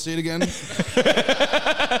don't want to see it again.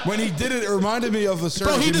 When he did it, it reminded me of a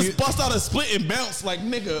certain. Bro, he just bust out a split and bounce like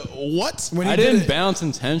nigga. What? When I didn't bounce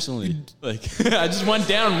intentionally. Like I just went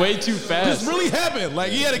down way too fast. This really happened.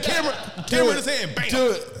 Like he had a camera in his hand. Bam.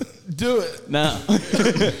 Do it. No.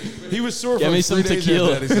 He was sore Get for me like some 3 days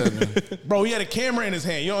tequila. after that, he said. Bro, he had a camera in his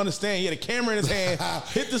hand. You don't understand? He had a camera in his hand,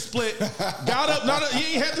 hit the split, got up.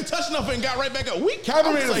 He ain't had to touch nothing, and got right back up.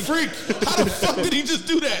 Cameraman a freak. How the fuck did he just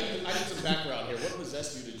do that? I need some background here. What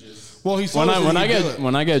possessed you to just? Well, he told us When that I he did get it.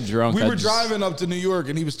 when I get drunk, We I were just- driving up to New York,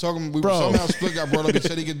 and he was talking. Somehow split got brought up. He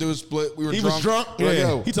said he could do a split. We were He drunk. was drunk? We're like, Yeah.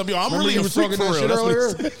 yo, He told me, yo, I'm remember really you a were freak talking for that real. shit That's what he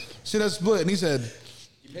earlier. See that split, and he said,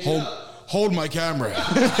 "Hold my camera."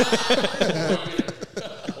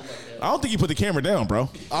 I don't think he put the camera down, bro.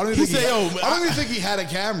 I don't He even said, yo, I don't even think he had a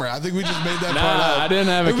camera. I think we just made that Nah, part up. I didn't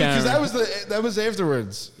have a Because camera. that was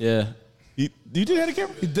afterwards. Yeah. You did have a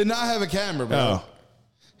camera? He did not have a camera, bro. Oh.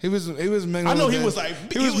 He was mingling. I know with he that- was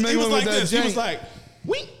like, he was he mingling was like with that this. He was jank. like,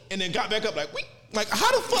 wink, and then got back up like, wink. Like,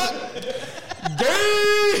 how the fuck?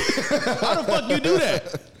 How the fuck you do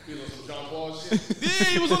that? Yeah,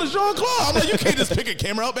 he was on the Jean Claude. I'm like, you can't just pick a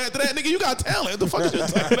camera up after that, nigga. You got talent. The fuck is you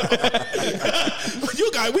talking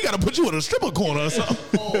about? We gotta put you in a stripper corner or something.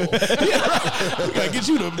 Yeah, right. We gotta get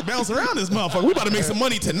you to bounce around this motherfucker. We about to make some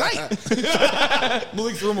money tonight.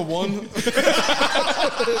 Malik threw him a 1.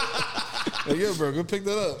 Like, yeah, bro, go pick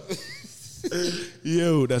that up.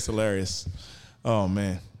 Yo, that's hilarious. Oh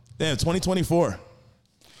man, damn, 2024.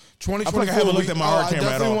 2024. I feel like I haven't looked at my hard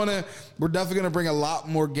camera at all. We're definitely going to bring a lot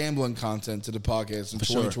more gambling content to the podcast in For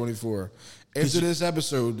sure. 2024. After this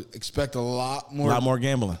episode, expect a lot more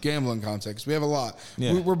gambling. Gambling content, 'cause we have a lot.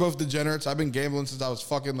 Yeah. We're both degenerates. I've been gambling since I was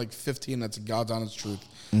fucking like 15. That's God's honest truth.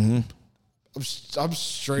 I'm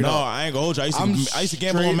straight No, up. I ain't gonna hold you. I used to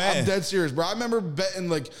gamble on Madden. I'm dead serious, bro. I remember betting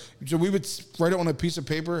so we would write it on a piece of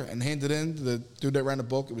paper and hand it in to the dude that ran the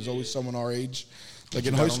book. It was always someone our age, like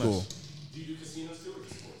in high school. Do you do casinos too or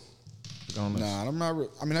just sports? Nah, I'm not.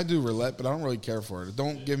 I mean, I do roulette, but I don't really care for it.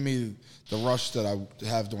 Don't give me the rush that I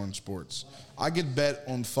have during sports. I get bet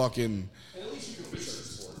on fucking And at least you can research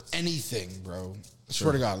sports. anything, bro. I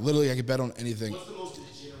swear to God, literally, I get bet on anything. What's the most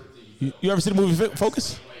degenerate thing You ever see the movie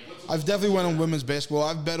Focus? I've definitely went on women's basketball.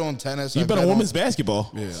 I've bet on tennis. You I've bet on women's basketball?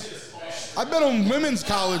 Yeah. I bet on women's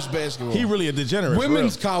college basketball. He really a degenerate. for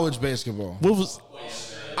Women's real. college basketball. What was?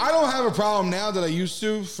 I don't have a problem now that I used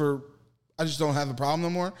to. I just don't have a problem no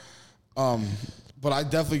more. But I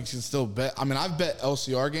definitely can still bet. I mean, I've bet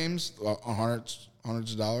LCR games on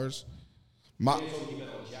hundreds of dollars.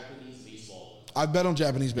 I bet on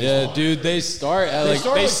Japanese baseball. Yeah, dude, they start at They like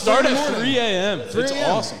start they at start 3 at 3 a.m. 3 It's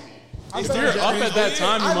a.m. awesome. I If bet you're on up at Japanese- that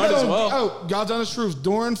time, you I might bet as on- well. Oh, God's honest truth.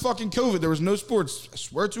 During fucking COVID, there was no sports. I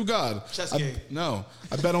swear to God. Chess I- game. No,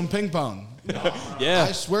 I bet on ping pong. Yeah,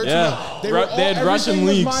 I swear yeah. to God. They had everything Russian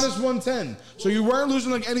was leagues. minus 110. So you weren't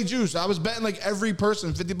losing like any juice. I was betting like every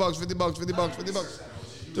person $50, $50, $50, $50.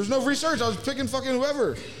 There's no research. I was picking fucking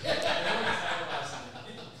whoever.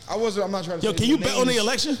 I'm not trying to. Yo, say can you names. bet on the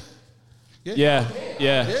election? Yeah.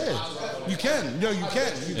 Yeah, you can. No, you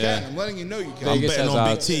can. You can. I'm letting you know you can. I'm Vegas betting has on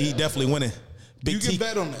Big odds. T. He definitely winning. Big You T, can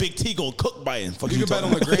bet on that. Big T gonna cook biting. Fuck You can bet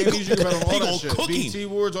on the talking about? Grammys. You can bet on all He that gonna shit. cook him. BT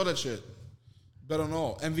Awards, all that shit. Bet on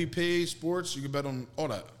all. MVP, sports. You can bet on all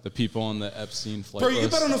that. The people on the Epstein flight Bro, you can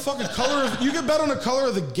list. bet on the fucking color of. You can bet on the color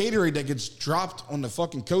of the Gatorade that gets dropped on the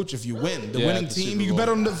fucking coach if you win. The Yeah, winning at the team. Super You can Bowl. bet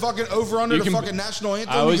on the fucking over under You the can- fucking national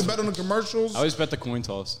anthem. I always- You can bet on the commercials. I always bet the coin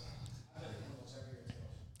toss.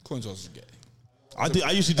 Coin toss is gay. I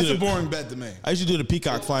usually do That's a the boring bet to me. I usually do the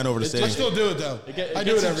peacock flying over the I stadium. still do it though. it I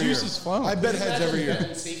do gets it the every year. juices flowing. I bet heads every year.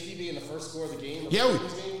 And safety being the first score of the game. Yeah,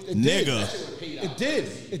 it did. Nigga. It did.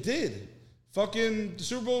 It did. Fucking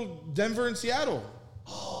Super Bowl, Denver and Seattle.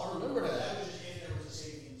 I remember that.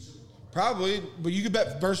 Probably, but you could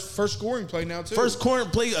bet first scoring play now too. First corner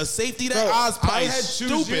play a safety. That Bro, odds probably I had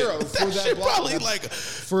stupid. 2-0 for that shit block. probably like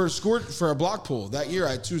for a block pull that year.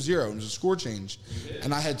 I had 2-0. It was a score change,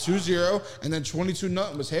 and I had 2-0, and then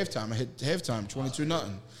 22-0 was halftime. I hit halftime 22-0.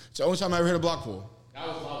 It's the only time I ever hit a block pull. That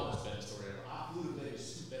was my worst betting story ever. I flew to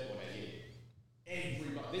Vegas to bet when I hit it.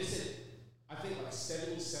 Everybody. They said, I think like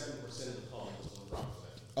 77% of the public was on the rock for that.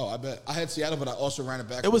 Oh, I bet I had Seattle, but I also ran it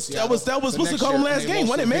back. that was with Seattle that was the supposed to next call him year, last and they game, lost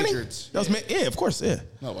wasn't it, to the Manning? Patriots. That was yeah, of course, yeah.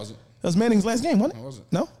 No, it wasn't. That was Manning's last game, wasn't it? No, it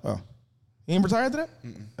wasn't. No? Oh. He ain't retired after that?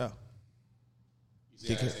 Oh.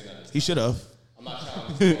 He should have. I'm not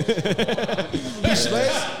trying to.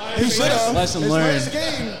 He should have. Lesson His learned. last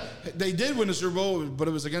game, they did win the Super Bowl, but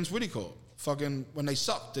it was against Whitty-Cole. Fucking when they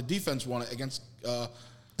sucked, the defense won it against Cam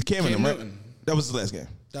Cam right? Newton. That was the last game.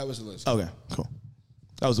 That was the list. Okay, cool.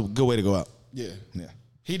 That was a good way to go out. Yeah. Yeah.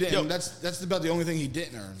 He didn't. Yo. That's about the only thing he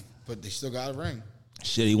didn't earn, but they still got a ring.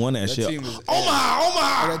 Shit, he won that, That shit. team was Oh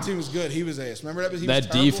ass. my! That team was good. He was ass. Remember that? He was That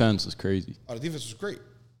terrible. defense was crazy. Oh, the defense was great,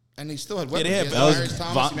 and they still had Yeah, weapons. they had- He that had was Demarius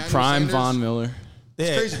Thomas, Emmanuel Prime Sanders. Von Miller. It's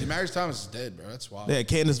Yeah, crazy. Demarius Thomas is dead, bro. That's wild. yeah,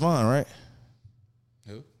 Candace Vaughn, right?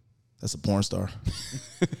 Who? That's a porn star.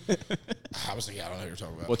 I was like, yeah, I don't know what you're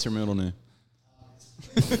talking about. What's her middle name?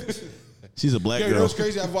 She's a black Yeah, you know girl. what's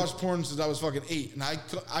crazy? I've watched porn since I was fucking 8, and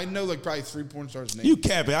I know like probably 3 porn stars' names. You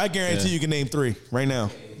capping. I guarantee you can name 3 right now.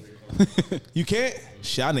 You can't?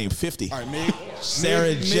 Shit, I named 50. All right, Meg,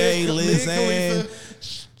 Sarah J, Liz Ann,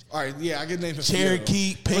 All right, yeah, I can name a few.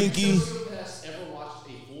 Cherokee, Pinky. Ever watched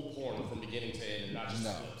a full porn from beginning to end and not just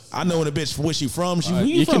clips? I know when a bitch, where she from. Where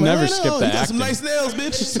you from? can never Atlanta? skip the You got some acting. nice nails,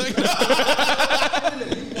 bitch. It's like,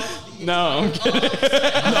 No, I'm kidding.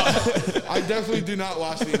 I definitely do not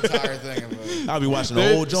watch the entire thing. I'll be watching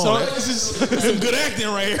the whole joint. This is Some good acting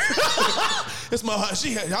right here. It's my how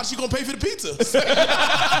she gonna pay for the pizza?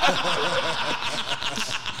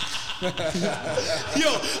 Yo,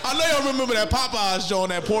 I know y'all remember that Popeyes joint,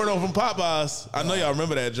 that porno from Popeyes. I know y'all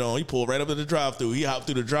remember that joint. He pulled right up to the drive-thru. He hopped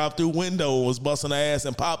through the drive-thru window and was busting her ass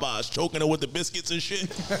in Popeyes, choking her with the biscuits and shit. She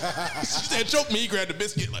said, "Choke me." He grabbed the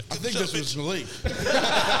biscuit like. I think this was Malik.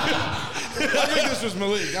 I think this was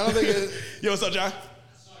Malik. I don't think it. Yo, what's up, John?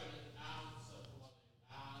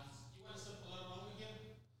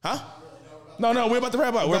 Huh? No, we're about to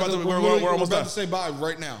wrap up. We're almost about done. to say bye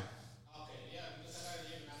right now.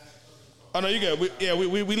 Oh no, you good? We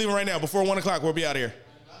leaving right now. Before 1 o'clock, we'll be out of here.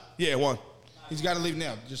 Yeah, 1. He's got to leave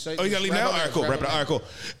now. Just say. Oh, you gotta leave wrap now? up All right, cool. wrap Wrap it up up. All right, cool.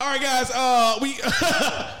 All right, guys. We.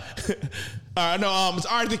 All right, no. It's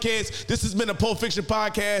Art the Kids. This has been a Pulp Fiction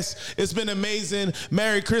podcast. It's been amazing.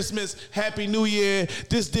 Merry Christmas, Happy New Year.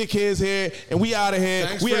 This dickhead's here, and we out of here.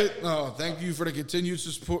 Thank you for the continued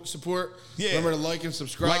support. Yeah. Remember to like and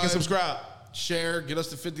subscribe. Like and subscribe. Share. Get us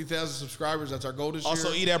to 50,000 subscribers. That's our goal this year.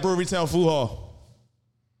 Also, eat at Brewery Town Food Hall.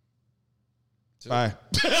 Bye.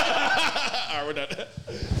 All right, we're done.